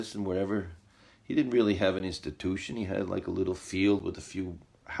office and whatever. He didn't really have an institution. He had like a little field with a few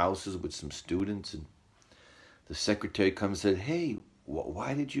houses with some students. And the secretary comes and said, "Hey,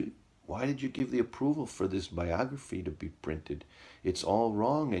 why did you give the approval for this biography to be printed? It's all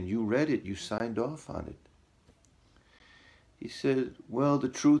wrong, and you read it. You signed off on it." He said, "Well, the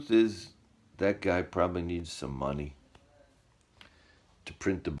truth is that guy probably needs some money to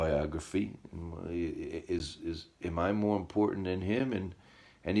print the biography. Am I more important than him?"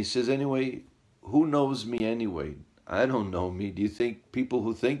 And he says, "Anyway, who knows me anyway? I don't know me. Do you think people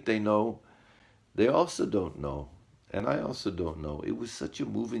who think they know, they also don't know? And I also don't know." It was such a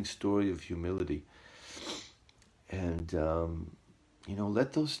moving story of humility. And,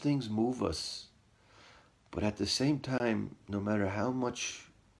 let those things move us. But at the same time, no matter how much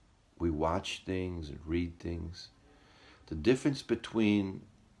we watch things and read things, the difference between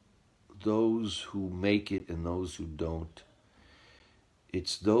those who make it and those who don't,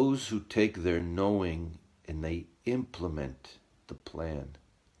 it's those who take their knowing and they implement the plan.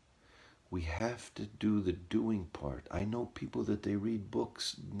 We have to do the doing part. I know people that they read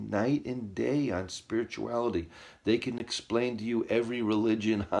books night and day on spirituality. They can explain to you every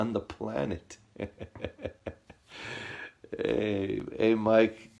religion on the planet. Hey,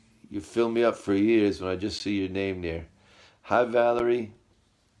 Mike, you fill me up for years when I just see your name there. Hi, Valerie.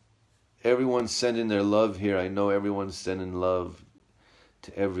 Everyone's sending their love here. I know everyone's sending love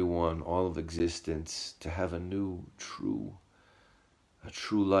to everyone, all of existence, to have a true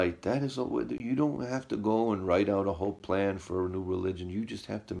light. That is all. You don't have to go and write out a whole plan for a new religion. You just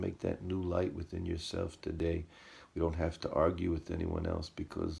have to make that new light within yourself today. We don't have to argue with anyone else,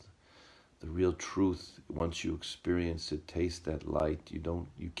 because the real truth, once you experience it, taste that light,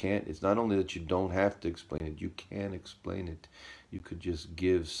 you can't, it's not only that you don't have to explain it, you can explain it. You could just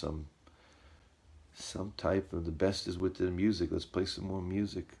give some type of, the best is with the music. Let's play some more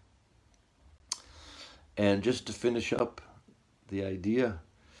music. And just to finish up the idea,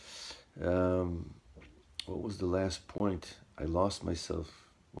 what was the last point? I lost myself.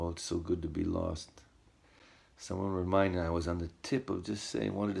 Well, it's so good to be lost. Someone reminded me, I was on the tip of just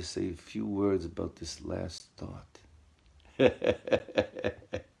wanted to say a few words about this last thought.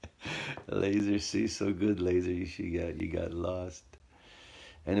 Laser, see, so good, Laser. You got lost.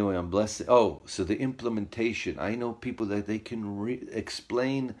 Anyway, I'm blessed. Oh, so the implementation. I know people that they can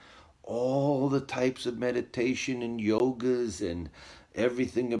explain all the types of meditation and yogas and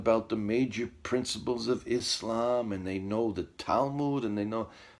everything about the major principles of Islam, and they know the Talmud, and they know,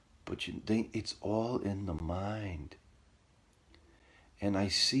 but it's all in the mind. And I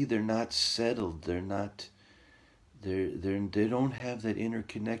see they're not settled. They don't have that inner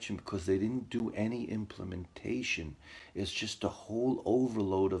connection because they didn't do any implementation. It's just a whole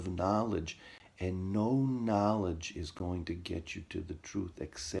overload of knowledge, and no knowledge is going to get you to the truth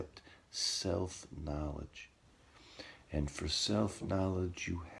except self-knowledge. And for self-knowledge,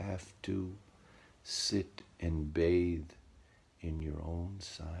 you have to sit and bathe in your own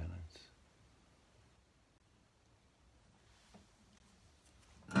silence.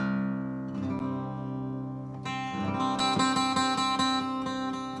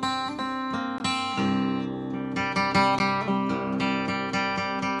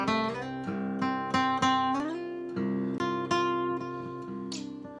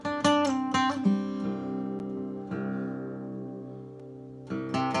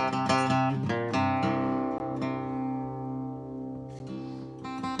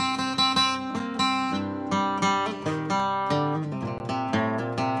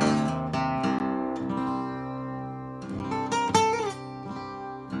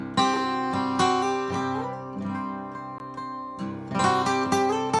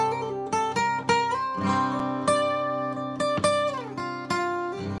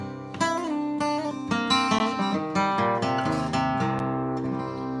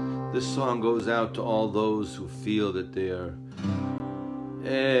 This song goes out to all those who feel that they are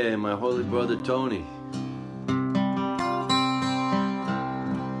Hey, my holy brother Tony.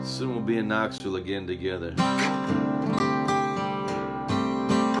 Soon we'll be in Knoxville again together.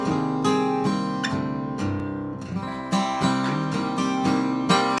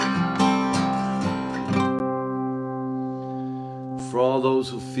 For all those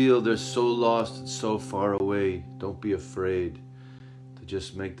who feel they're so lost and so far away, don't be afraid to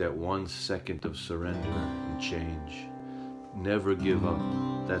just make that 1 second of surrender and change. Never give up.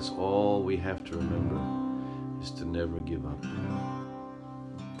 That's all we have to remember, is to never give up.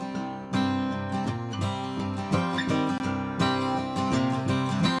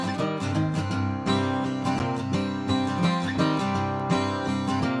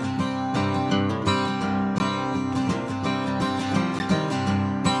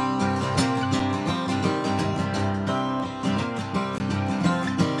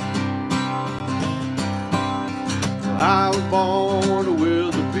 I was born a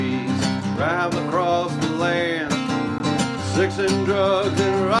wildebeest, traveling across the land. Sex and drugs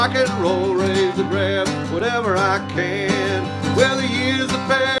and rock and roll, raise the grab whatever I can. Well, the years have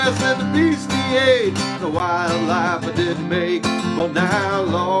passed and the beast he ate, the wildlife I didn't make. But now,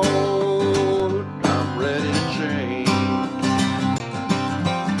 Lord, I'm ready to change.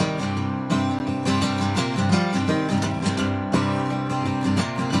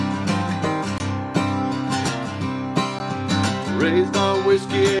 Raised on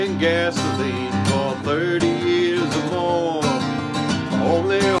whiskey and gasoline for 30 years or more. My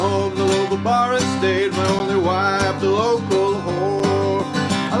only home, the local bar and state. My only wife, the local whore.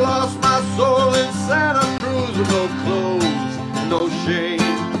 I lost my soul in Santa Cruz with no clothes, no shame.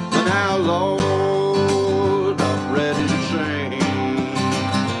 But now, Lord, I'm ready to change.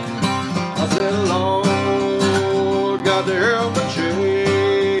 I said, Lord, got to help me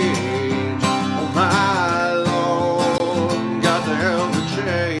change. Oh, my Lord, got to help me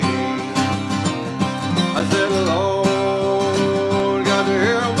change. I said, Lord, got to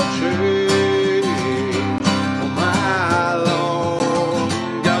help me change. Oh, my Lord,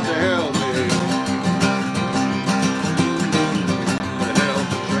 got to help me. Help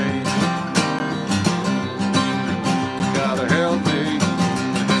me change. Gotta help me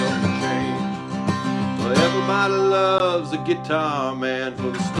change. Well, everybody loves a guitar man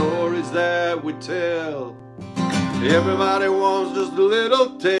for the stories that we tell. Everybody wants just a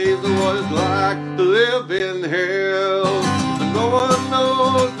little taste of what it's like to live in hell. But no one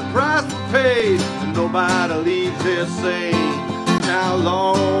knows the price we pay, and nobody leaves here sane. Now,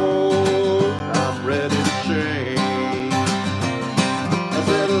 Lord, I'm ready to change. I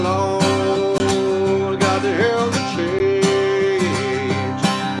said, Lord, got to help me change.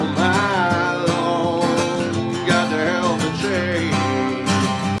 Oh, my Lord, got to help me change.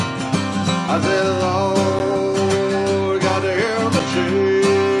 I said, Lord, got to help me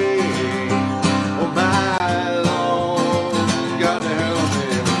change. Oh, my Lord, got to help me.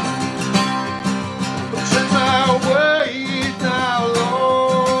 Send my way now,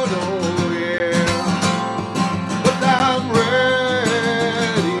 Lord, oh yeah. But I'm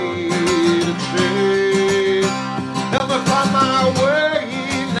ready to change. Help me find my way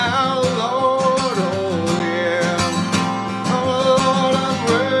now, Lord, oh yeah. Oh Lord, I'm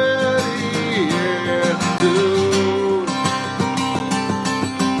ready, yeah, dude.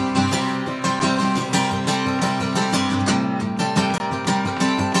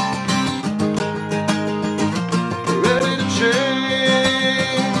 Ready to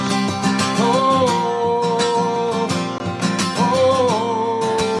change. Oh,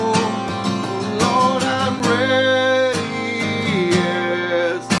 Lord, I'm ready,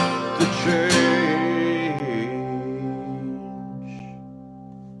 yes, to change.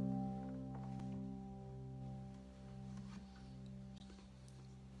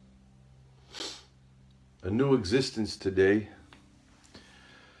 A new existence today,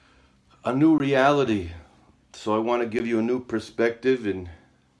 a new reality. So I want to give you a new perspective, and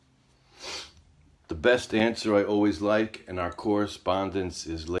the best answer I always like in our correspondence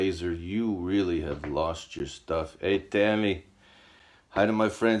is, Laser, you really have lost your stuff. Hey, Tammy. Hi to my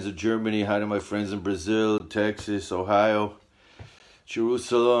friends in Germany. Hi to my friends in Brazil, Texas, Ohio,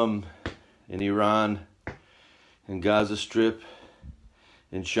 Jerusalem, in Iran, in Gaza Strip,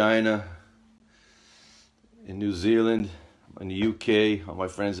 in China, in New Zealand, in the UK, all my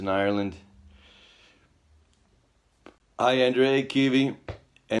friends in Ireland. Hi, Andre, Kiwi.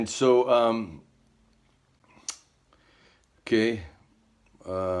 And so, okay,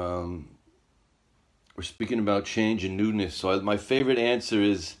 we're speaking about change and newness. So my favorite answer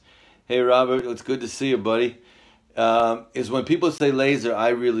is, hey, Robert, it's good to see you, buddy. Is when people say, Laser, I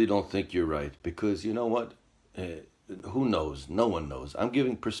really don't think you're right. Because you know what? who knows? No one knows. I'm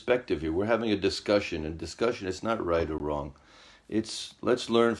giving perspective here. We're having a discussion, and discussion is not right or wrong. It's let's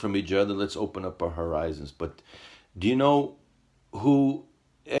learn from each other. Let's open up our horizons. But do you know who?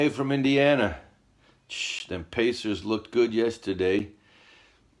 Hey, from Indiana. Them Pacers looked good yesterday,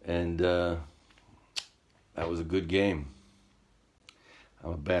 and that was a good game.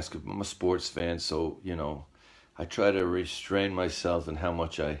 I'm a sports fan, so I try to restrain myself in how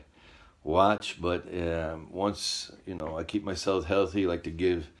much I watch. But once I keep myself healthy, like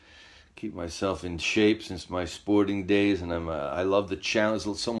to keep myself in shape since my sporting days, and I love the challenge.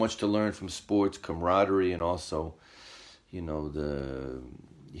 There's so much to learn from sports, camaraderie, and also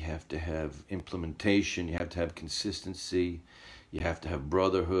you have to have implementation, you have to have consistency, you have to have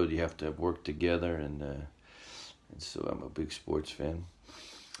brotherhood, you have to have work together, and so I'm a big sports fan.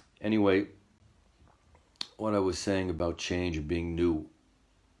 Anyway, what I was saying about change and being new.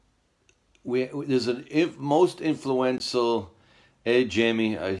 There's most influential. Hey,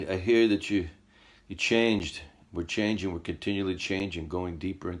 Jamie, I hear that you changed. We're changing. We're continually changing, going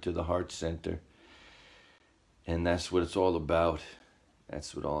deeper into the heart center, and that's what it's all about.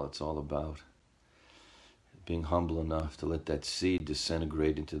 That's what it's all about. Being humble enough to let that seed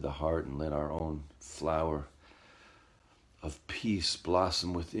disintegrate into the heart and let our own flower of peace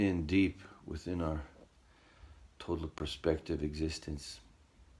blossom deep within our total perspective existence.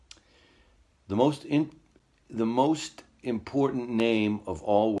 The most important name of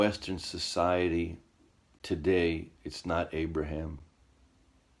all Western society today, it's not Abraham.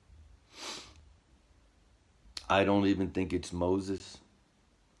 I don't even think it's Moses.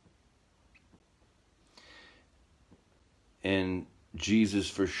 And Jesus,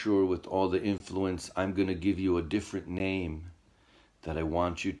 for sure, with all the influence, I'm going to give you a different name that I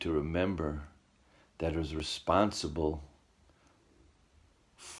want you to remember, that is responsible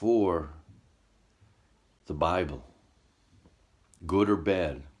for the Bible, good or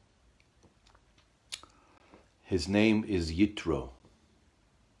bad. His name is Yitro.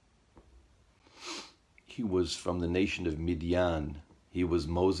 He was from the nation of Midian. He was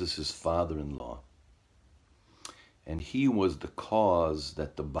Moses' father-in-law. And he was the cause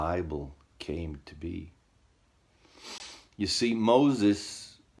that the Bible came to be. You see,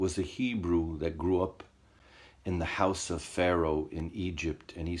 Moses was a Hebrew that grew up in the house of Pharaoh in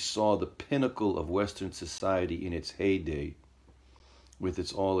Egypt, and he saw the pinnacle of Western society in its heyday,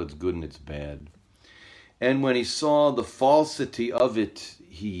 with all its good and its bad. And when he saw the falsity of it,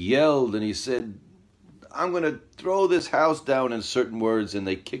 he yelled and he said, I'm going to throw this house down, in certain words, and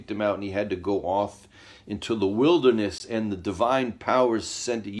they kicked him out, and he had to go off into the wilderness, and the divine powers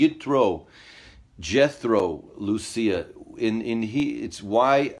sent Jethro, Lucia, it's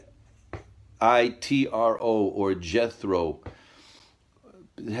Yitro or Jethro.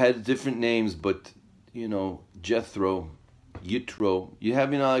 It had different names, but Jethro,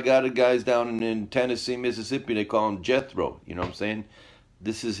 Yitro. I got guys down in Tennessee, Mississippi, they call him Jethro. You know what I'm saying?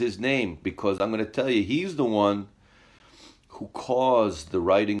 This is his name, because I'm going to tell you, he's the one who caused the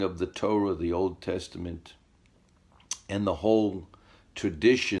writing of the Torah, the Old Testament, and the whole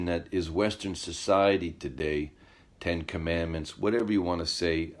tradition that is Western society today, 10 Commandments, whatever you want to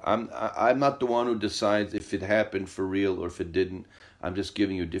say. I'm not the one who decides if it happened for real or if it didn't. I'm just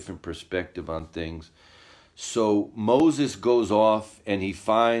giving you a different perspective on things. So Moses goes off and he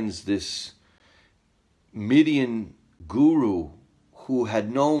finds this Midian guru who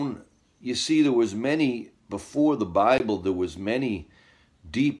had known, you see, before the Bible, there was many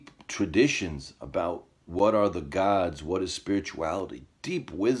deep traditions about what are the gods, what is spirituality,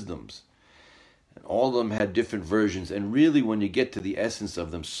 deep wisdoms. And all of them had different versions. And really, when you get to the essence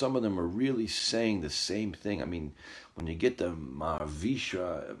of them, some of them are really saying the same thing. I mean, when you get to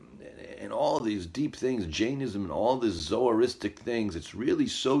Mahavishra and all these deep things, Jainism and all these Zoharistic things, it's really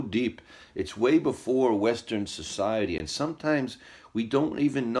so deep. It's way before Western society. And sometimes we don't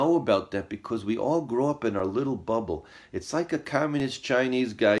even know about that because we all grow up in our little bubble. It's like a communist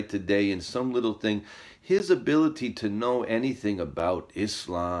Chinese guy today in some little thing. His ability to know anything about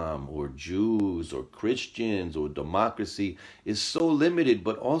Islam or Jews or Christians or democracy is so limited,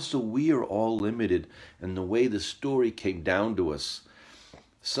 but also we are all limited in the way the story came down to us.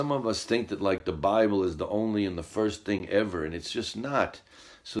 Some of us think that like the Bible is the only and the first thing ever, and it's just not.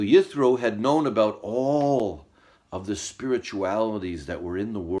 So Yithro had known about all of the spiritualities that were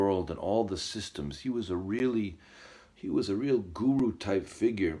in the world and all the systems. He was a real guru type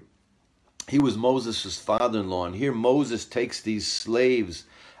figure. He was Moses' father-in-law, and here Moses takes these slaves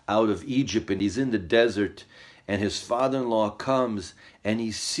out of Egypt, and he's in the desert, and his father-in-law comes, and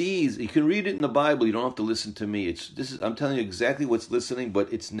he sees. You can read it in the Bible. You don't have to listen to me. I'm telling you exactly what's listening,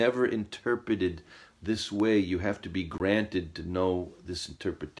 but it's never interpreted this way. You have to be granted to know this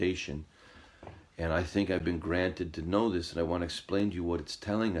interpretation. And I think I've been granted to know this, and I want to explain to you what it's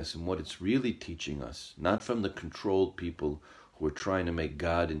telling us and what it's really teaching us. Not from the controlled people who are trying to make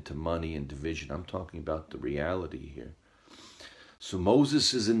God into money and division. I'm talking about the reality here. So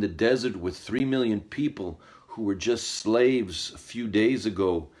Moses is in the desert with 3 million people who were just slaves a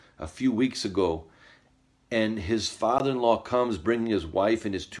few weeks ago. And his father-in-law comes bringing his wife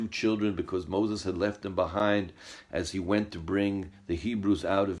and his 2 children because Moses had left them behind as he went to bring the Hebrews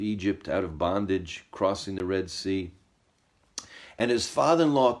out of Egypt, out of bondage, crossing the Red Sea. And his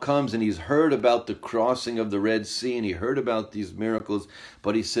father-in-law comes and he's heard about the crossing of the Red Sea and he heard about these miracles.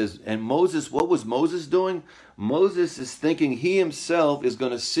 But he says, and Moses, what was Moses doing? Moses is thinking he himself is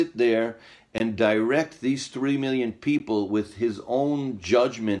going to sit there and direct these 3 million people with his own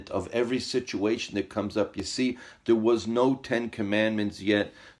judgment of every situation that comes up. You see, there was no 10 commandments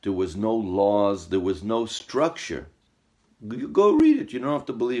yet. There was no laws. There was no structure. You go read it. You don't have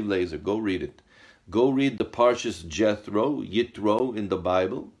to believe Laser. Go read it. Go read the Parshas Yitro in the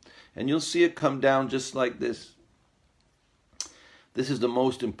Bible, and you'll see it come down just like this. This is the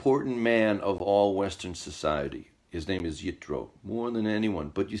most important man of all Western society. His name is Yitro, more than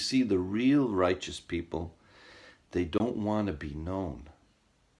anyone. But you see, the real righteous people, they don't want to be known.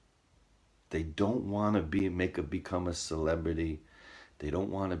 They don't want to become a celebrity. They don't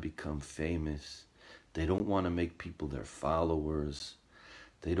want to become famous. They don't want to make people their followers.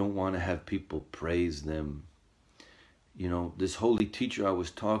 They don't want to have people praise them. You know, this holy teacher I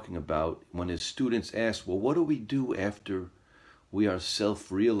was talking about, when his students asked, well, what do we do after we are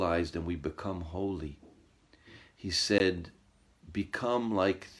self-realized and we become holy? He said, become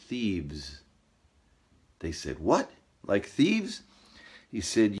like thieves. They said, what? Like thieves? He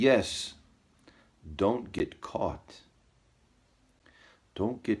said, yes. Don't get caught.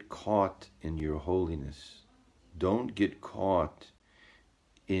 Don't get caught in your holiness. Don't get caught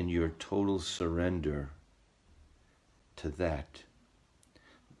in your total surrender to that.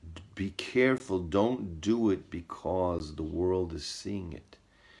 Be careful. Don't do it because the world is seeing it.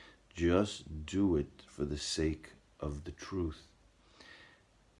 Just do it for the sake of the truth.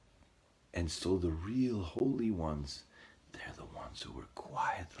 And so the real holy ones, they're the ones who are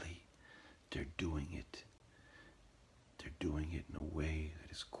quietly, they're doing it. They're doing it in a way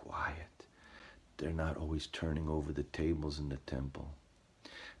that is quiet. They're not always turning over the tables in the temple.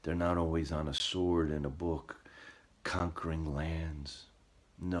 They're not always on a sword and a book, conquering lands.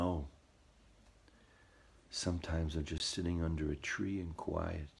 No. Sometimes they're just sitting under a tree in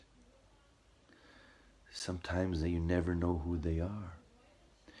quiet. Sometimes you never know who they are.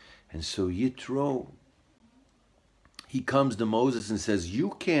 And so Yitro, he comes to Moses and says,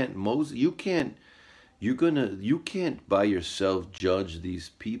 you can't by yourself judge these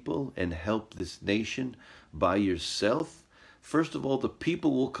people and help this nation by yourself. First of all, the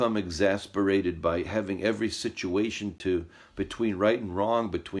people will come exasperated by having every situation between right and wrong,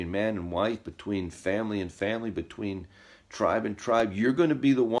 between man and wife, between family and family, between tribe and tribe. You're going to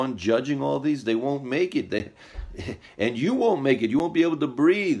be the one judging all these. They won't make it. And you won't make it. You won't be able to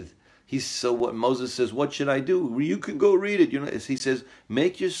breathe. So what Moses says, what should I do? You can go read it. He says,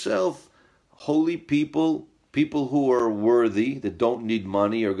 make yourself holy people, people who are worthy, that don't need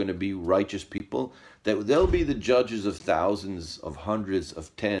money, are going to be righteous people, that they'll be the judges of thousands, of hundreds,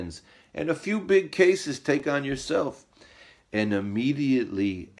 of tens, and a few big cases take on yourself. And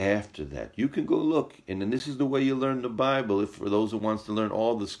immediately after that, you can go look, and then this is the way you learn the Bible. If for those who wants to learn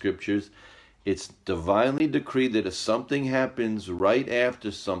all the scriptures, it's divinely decreed that if something happens right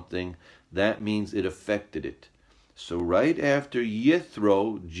after something, that means it affected it. So right after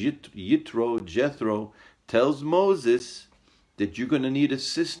Jethro tells Moses that you're going to need a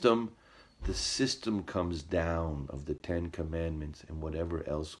system, the system comes down of the 10 commandments and whatever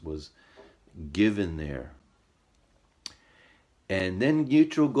else was given there. And then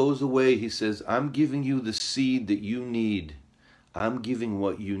Yitro goes away. He says, I'm giving you the seed that you need. I'm giving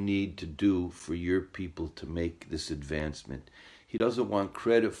what you need to do for your people to make this advancement. He doesn't want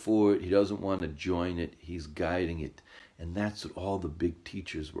credit for it. He doesn't want to join it. He's guiding it. And that's what all the big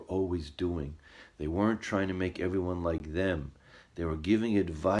teachers were always doing. They weren't trying to make everyone like them. They were giving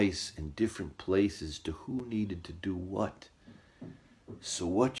advice in different places to who needed to do what. So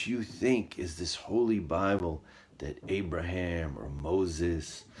what you think is this holy Bible that Abraham or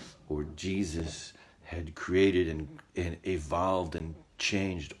Moses or Jesus had created and evolved and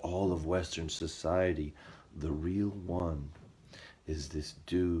changed all of Western society, the real one is this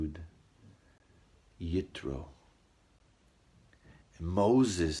dude, Yitro. And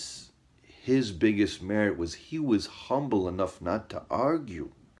Moses, his biggest merit was he was humble enough not to argue.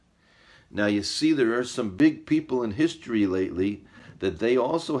 Now you see there are some big people in history lately that they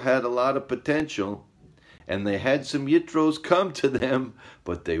also had a lot of potential, and they had some Yitros come to them,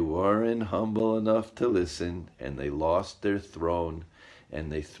 but they weren't humble enough to listen, and they lost their throne,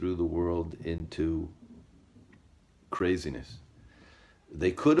 and they threw the world into craziness.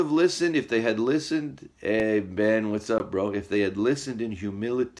 They could have listened if they had listened. Hey, Ben, what's up, bro? If they had listened in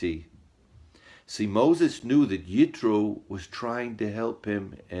humility. See, Moses knew that Yitro was trying to help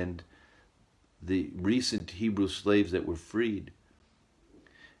him and the recent Hebrew slaves that were freed.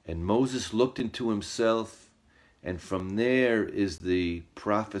 And Moses looked into himself, and from there is the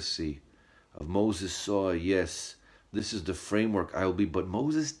prophecy of Moses saw, yes, this is the framework I will be. But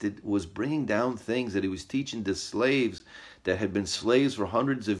Moses was bringing down things that he was teaching the slaves that had been slaves for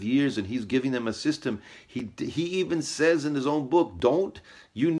hundreds of years, and he's giving them a system. He even says in his own book,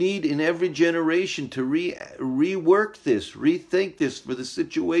 you need in every generation to rework this, rethink this for the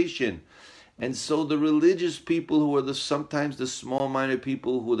situation. And so the religious people who are sometimes the small-minded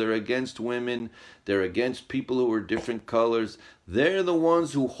people who they're against women, they're against people who are different colors, they're the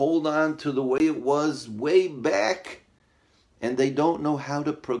ones who hold on to the way it was way back, and they don't know how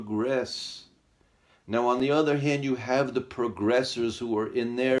to progress. Now, on the other hand, you have the progressors who are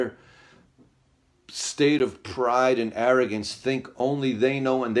in their state of pride and arrogance, think only they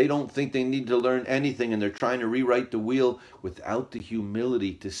know, and they don't think they need to learn anything, and they're trying to rewrite the wheel without the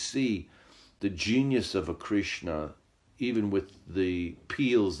humility to see the genius of a Krishna, even with the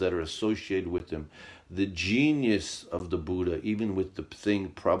peels that are associated with them, the genius of the Buddha, even with the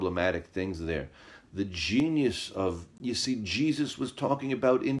problematic things there, the genius of, you see, Jesus was talking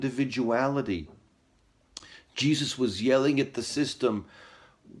about individuality. Jesus was yelling at the system,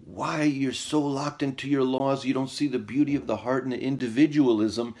 why you're so locked into your laws, you don't see the beauty of the heart and the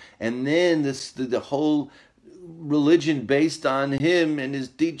individualism, and then the whole religion based on him and his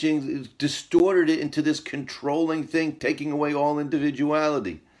teachings distorted it into this controlling thing, taking away all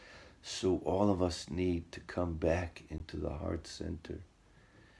individuality. So all of us need to come back into the heart center,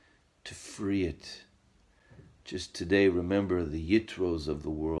 to free it. Just today, remember the Yitros of the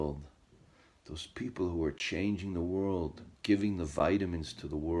world, those people who are changing the world, giving the vitamins to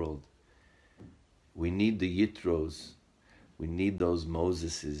the world. We need the Yitros. We need those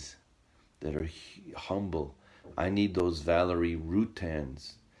Moseses that are humble. I need those Valerie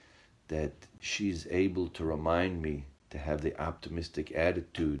Rutans, that she's able to remind me to have the optimistic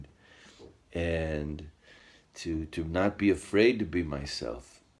attitude and to not be afraid to be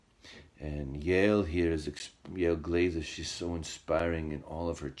myself. And Yael here is Yael Glazer. She's so inspiring in all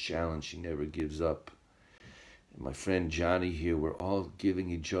of her challenge. She never gives up. And my friend Johnny here, we're all giving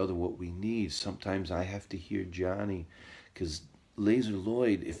each other what we need. Sometimes I have to hear Johnny, because Laser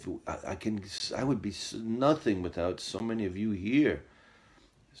Lloyd, if I would be nothing without so many of you here.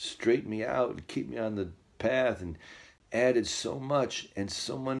 Straighten me out and keep me on the path, and added so much and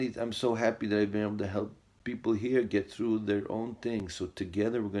so many. I'm so happy that I've been able to help people here get through their own things. So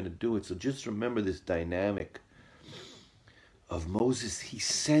together we're going to do it. So just remember this dynamic of Moses. He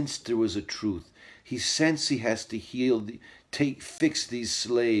sensed there was a truth. He sensed he has to fix these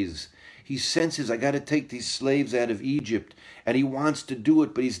slaves. He senses, I got to take these slaves out of Egypt, and he wants to do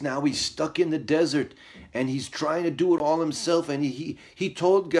it, but he's stuck in the desert, and he's trying to do it all himself. And he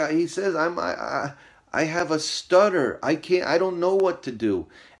told God, he says, I have a stutter. I don't know what to do.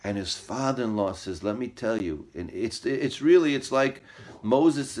 And his father-in-law says, let me tell you, and it's like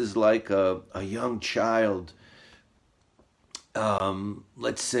Moses is like a young child.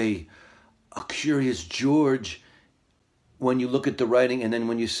 Let's say a Curious George. When you look at the writing, and then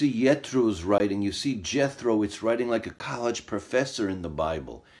when you see Yethro's writing, you see Jethro, it's writing like a college professor in the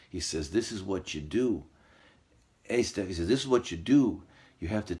Bible. He says, this is what you do. He says, this is what you do. You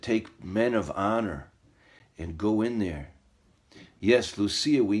have to take men of honor and go in there. Yes,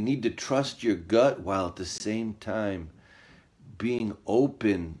 Lucia, we need to trust your gut while at the same time being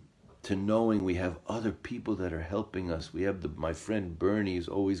open to knowing we have other people that are helping us. We have my friend Bernie is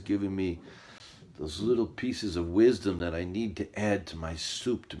always giving me those little pieces of wisdom that I need to add to my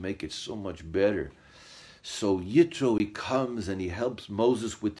soup to make it so much better. So Yitro, he comes and he helps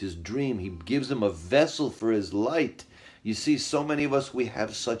Moses with his dream. He gives him a vessel for his light. You see, so many of us, we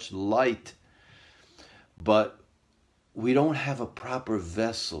have such light, but we don't have a proper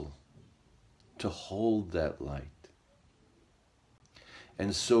vessel to hold that light.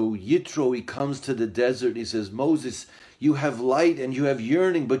 And so Yitro, he comes to the desert and he says, Moses, you have light and you have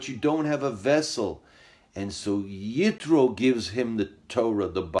yearning, but you don't have a vessel. And so Yitro gives him the Torah,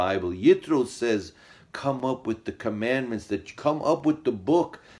 the Bible. Yitro says, come up with the commandments, come up with the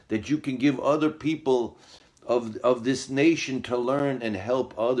book that you can give other people of this nation to learn and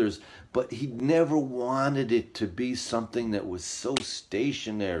help others, but he never wanted it to be something that was so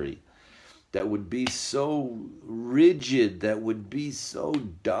stationary, that would be so rigid, that would be so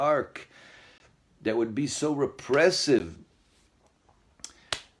dark, that would be so repressive.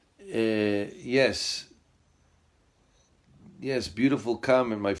 Yes, beautiful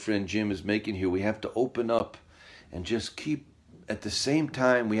comment my friend Jim is making here. We have to open up and just keep, at the same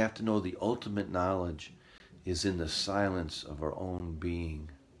time, we have to know the ultimate knowledge is in the silence of our own being.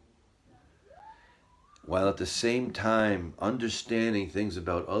 While at the same time understanding things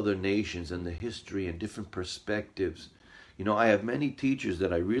about other nations and the history and different perspectives. You know, I have many teachers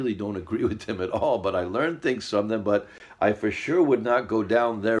that I really don't agree with them at all, but I learn things from them, but I for sure would not go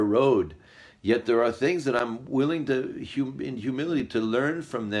down their road. Yet there are things that I'm willing to, in humility, to learn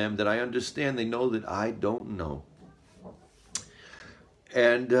from them that I understand they know that I don't know.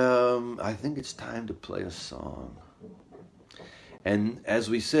 And I think it's time to play a song. And as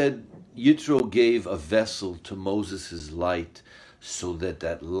we said, Yitro gave a vessel to Moses' light so that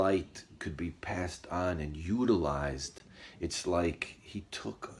that light could be passed on and utilized. It's like he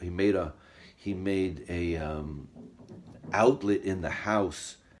made a outlet in the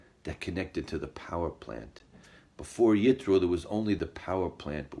house that connected to the power plant. Before Yitro, there was only the power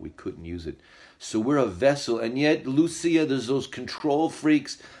plant, but we couldn't use it. So we're a vessel, and yet, Lucia, there's those control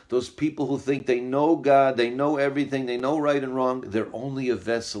freaks, those people who think they know God, they know everything, they know right and wrong. They're only a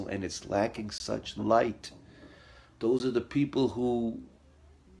vessel, and it's lacking such light. Those are the people who,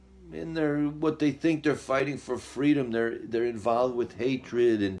 in what they think they're fighting for freedom, they're involved with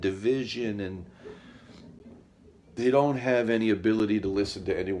hatred and division, and they don't have any ability to listen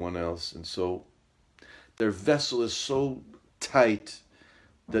to anyone else, and so their vessel is so tight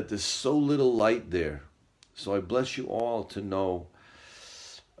that there's so little light there. So I bless you all to know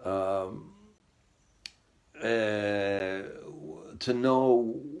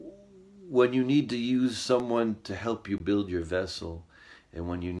when you need to use someone to help you build your vessel, and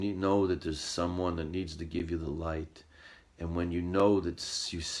when you know that there's someone that needs to give you the light, and when you know that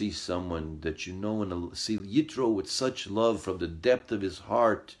you see someone that you know, and see Yitro with such love from the depth of his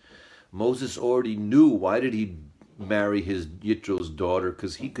heart. Moses already knew. Why did he marry Yitro's daughter?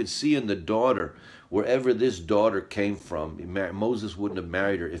 Because he could see in the daughter, wherever this daughter came from, Moses wouldn't have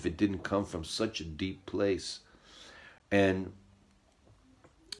married her if it didn't come from such a deep place. And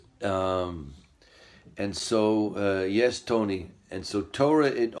so yes, Tony. And so Torah,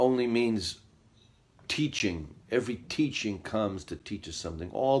 it only means teaching. Every teaching comes to teach us something.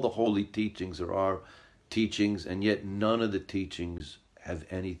 All the holy teachings are our teachings, and yet none of the teachings have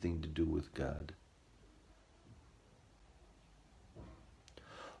anything to do with God.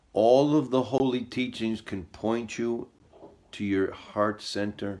 All of the holy teachings can point you to your heart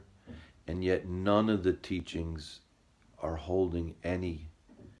center, and yet none of the teachings are holding any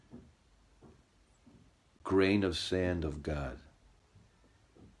grain of sand of God.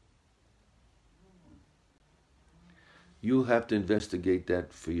 You'll have to investigate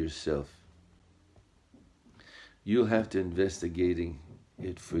that for yourself. You'll have to investigating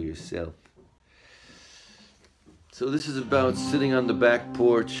it for yourself. So this is about sitting on the back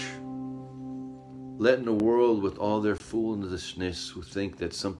porch, letting the world with all their foolishness who think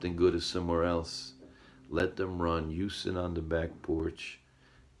that something good is somewhere else, let them run. You sit on the back porch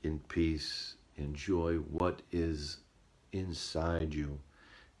in peace. Enjoy what is inside you,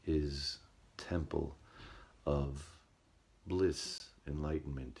 his temple of bliss,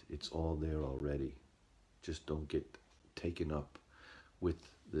 enlightenment. It's all there already. Just don't get taken up with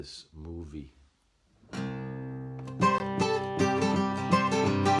this movie.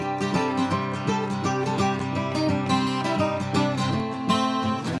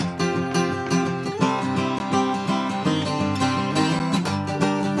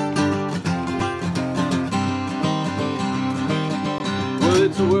 Well,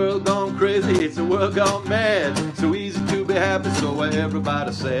 it's a world gone crazy, it's a world gone mad. So easy to be happy, so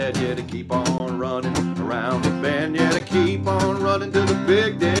everybody sad. Yeah, to keep on running around the bend. Yeah, to keep on running to the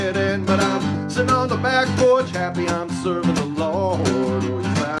big dead end. But I'm sitting on the back porch, happy I'm serving the Lord. Oh,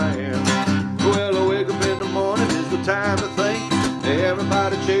 yes I am. Well, I wake up in the morning, is the time to think.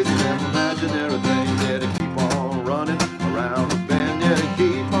 Everybody chasing them imaginary things. Yeah, to keep on running around the bend. Yeah, to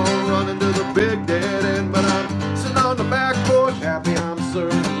keep on running to the big dead end. But I'm sitting on the back porch, happy I'm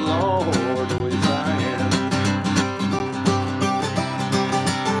serving the Lord. Oh, yes I am.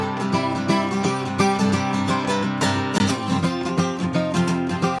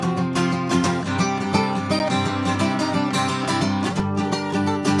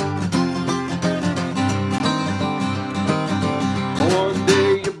 One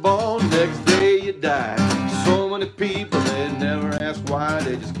day you're born, next day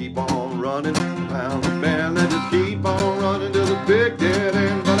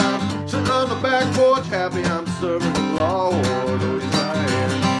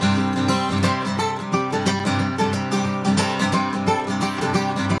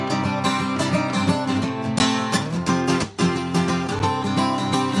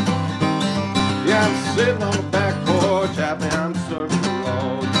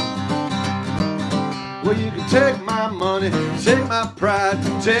take my money, take my pride,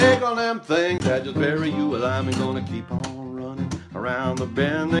 take all them things that just bury you alive. I'm gonna keep on running around the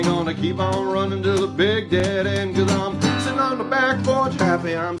bend. They're gonna keep on running to the big dead end. Cause I'm sitting on the back porch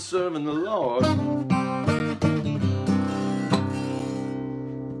happy I'm serving the Lord.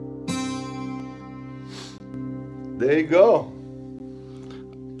 There you go.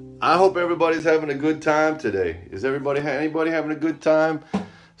 I hope everybody's having a good time today. Is anybody having a good time?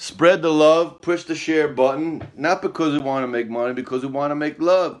 Spread the love, push the share button, not because we want to make money, because we want to make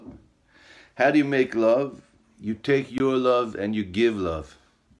love. How do you make love? You take your love and you give love.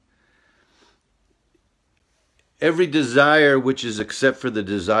 Every desire which is except for the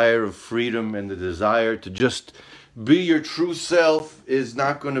desire of freedom and the desire to just be your true self is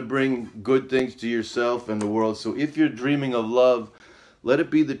not going to bring good things to yourself and the world. So if you're dreaming of love, let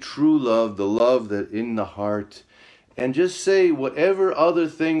it be the true love, the love that in the heart. And just say, whatever other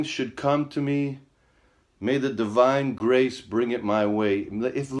things should come to me, may the divine grace bring it my way.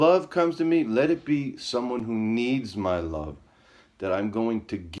 If love comes to me, let it be someone who needs my love, that I'm going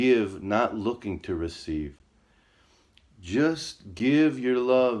to give, not looking to receive. Just give your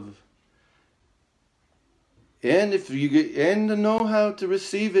love. And if you get, and to know how to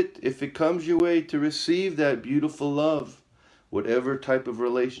receive it, if it comes your way, to receive that beautiful love, whatever type of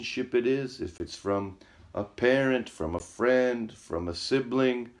relationship it is, if it's from a parent, from a friend, from a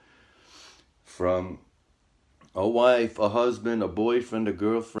sibling, from a wife, a husband, a boyfriend, a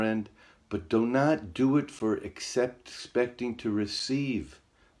girlfriend, but do not do it for expecting to receive.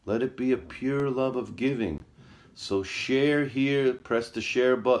 Let it be a pure love of giving. So share here, press the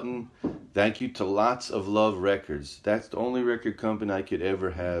share button. Thank you to Lots of Love Records. That's the only record company I could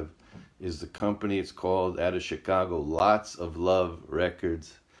ever have, is the company. It's called, out of Chicago, Lots of Love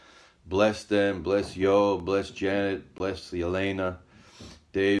Records. Bless them, bless Yo, bless Janet, bless Elena,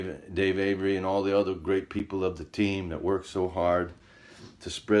 Dave Avery, and all the other great people of the team that work so hard to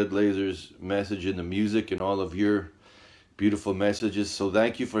spread Laser's message in the music and all of your beautiful messages. So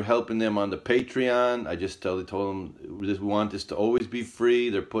thank you for helping them on the Patreon. I just told them we want this to always be free.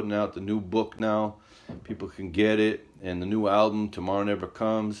 They're putting out the new book now. People can get it. And the new album, Tomorrow Never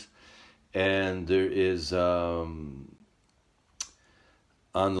Comes. And there is, on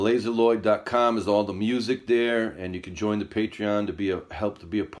laserlloyd.com is all the music there. And you can join the Patreon to help to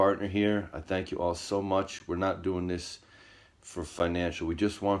be a partner here. I thank you all so much. We're not doing this for financial. We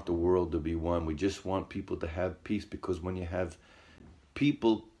just want the world to be one. We just want people to have peace, because when you have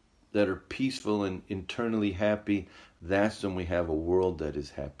people that are peaceful and internally happy, that's when we have a world that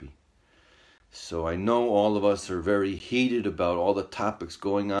is happy. So I know all of us are very heated about all the topics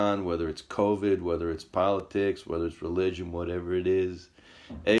going on, whether it's COVID, whether it's politics, whether it's religion, whatever it is.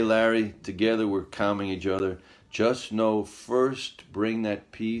 Hey Larry, together we're calming each other. Just know, first bring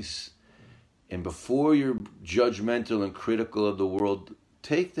that peace. And before you're judgmental and critical of the world,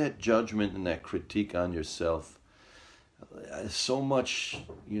 take that judgment and that critique on yourself. So much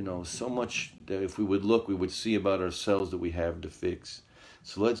that if we would look, we would see about ourselves that we have to fix.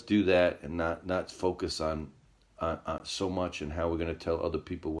 So let's do that and not focus on so much and how we're going to tell other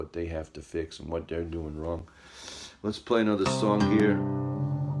people what they have to fix and what they're doing wrong. Let's play another song here.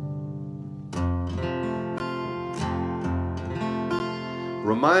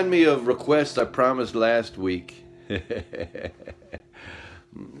 Remind me of requests I promised last week.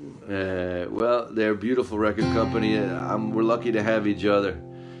 Well, they're a beautiful record company. We're lucky to have each other.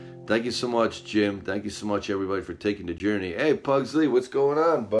 Thank you so much, Jim. Thank you so much, everybody, for taking the journey. Hey, Pugsley, what's going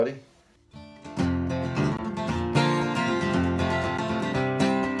on, buddy?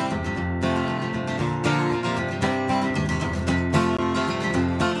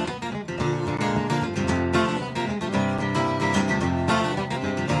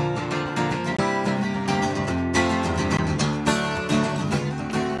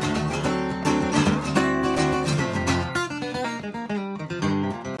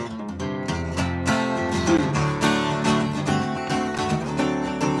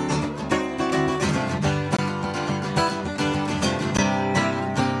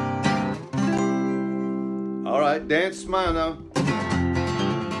 Dance, smile now.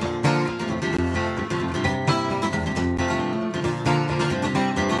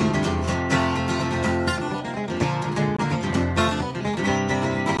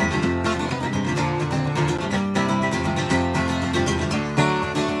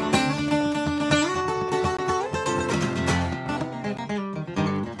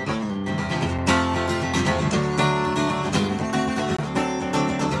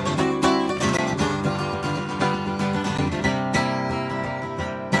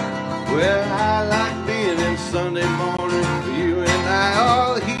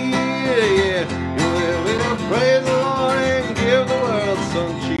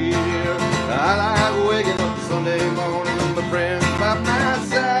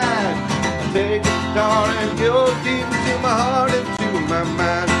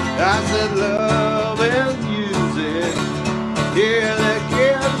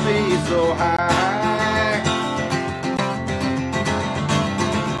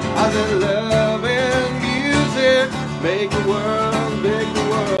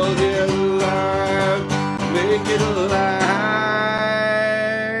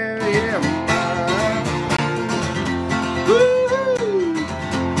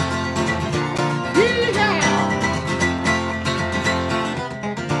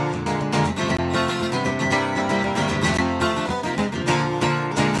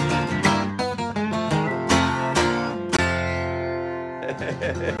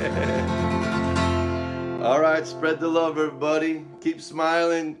 All right, spread the love, everybody. Keep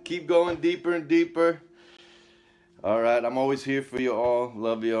smiling. Keep going deeper and deeper. All right, I'm always here for you all.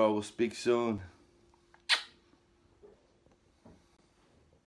 Love you all. We'll speak soon.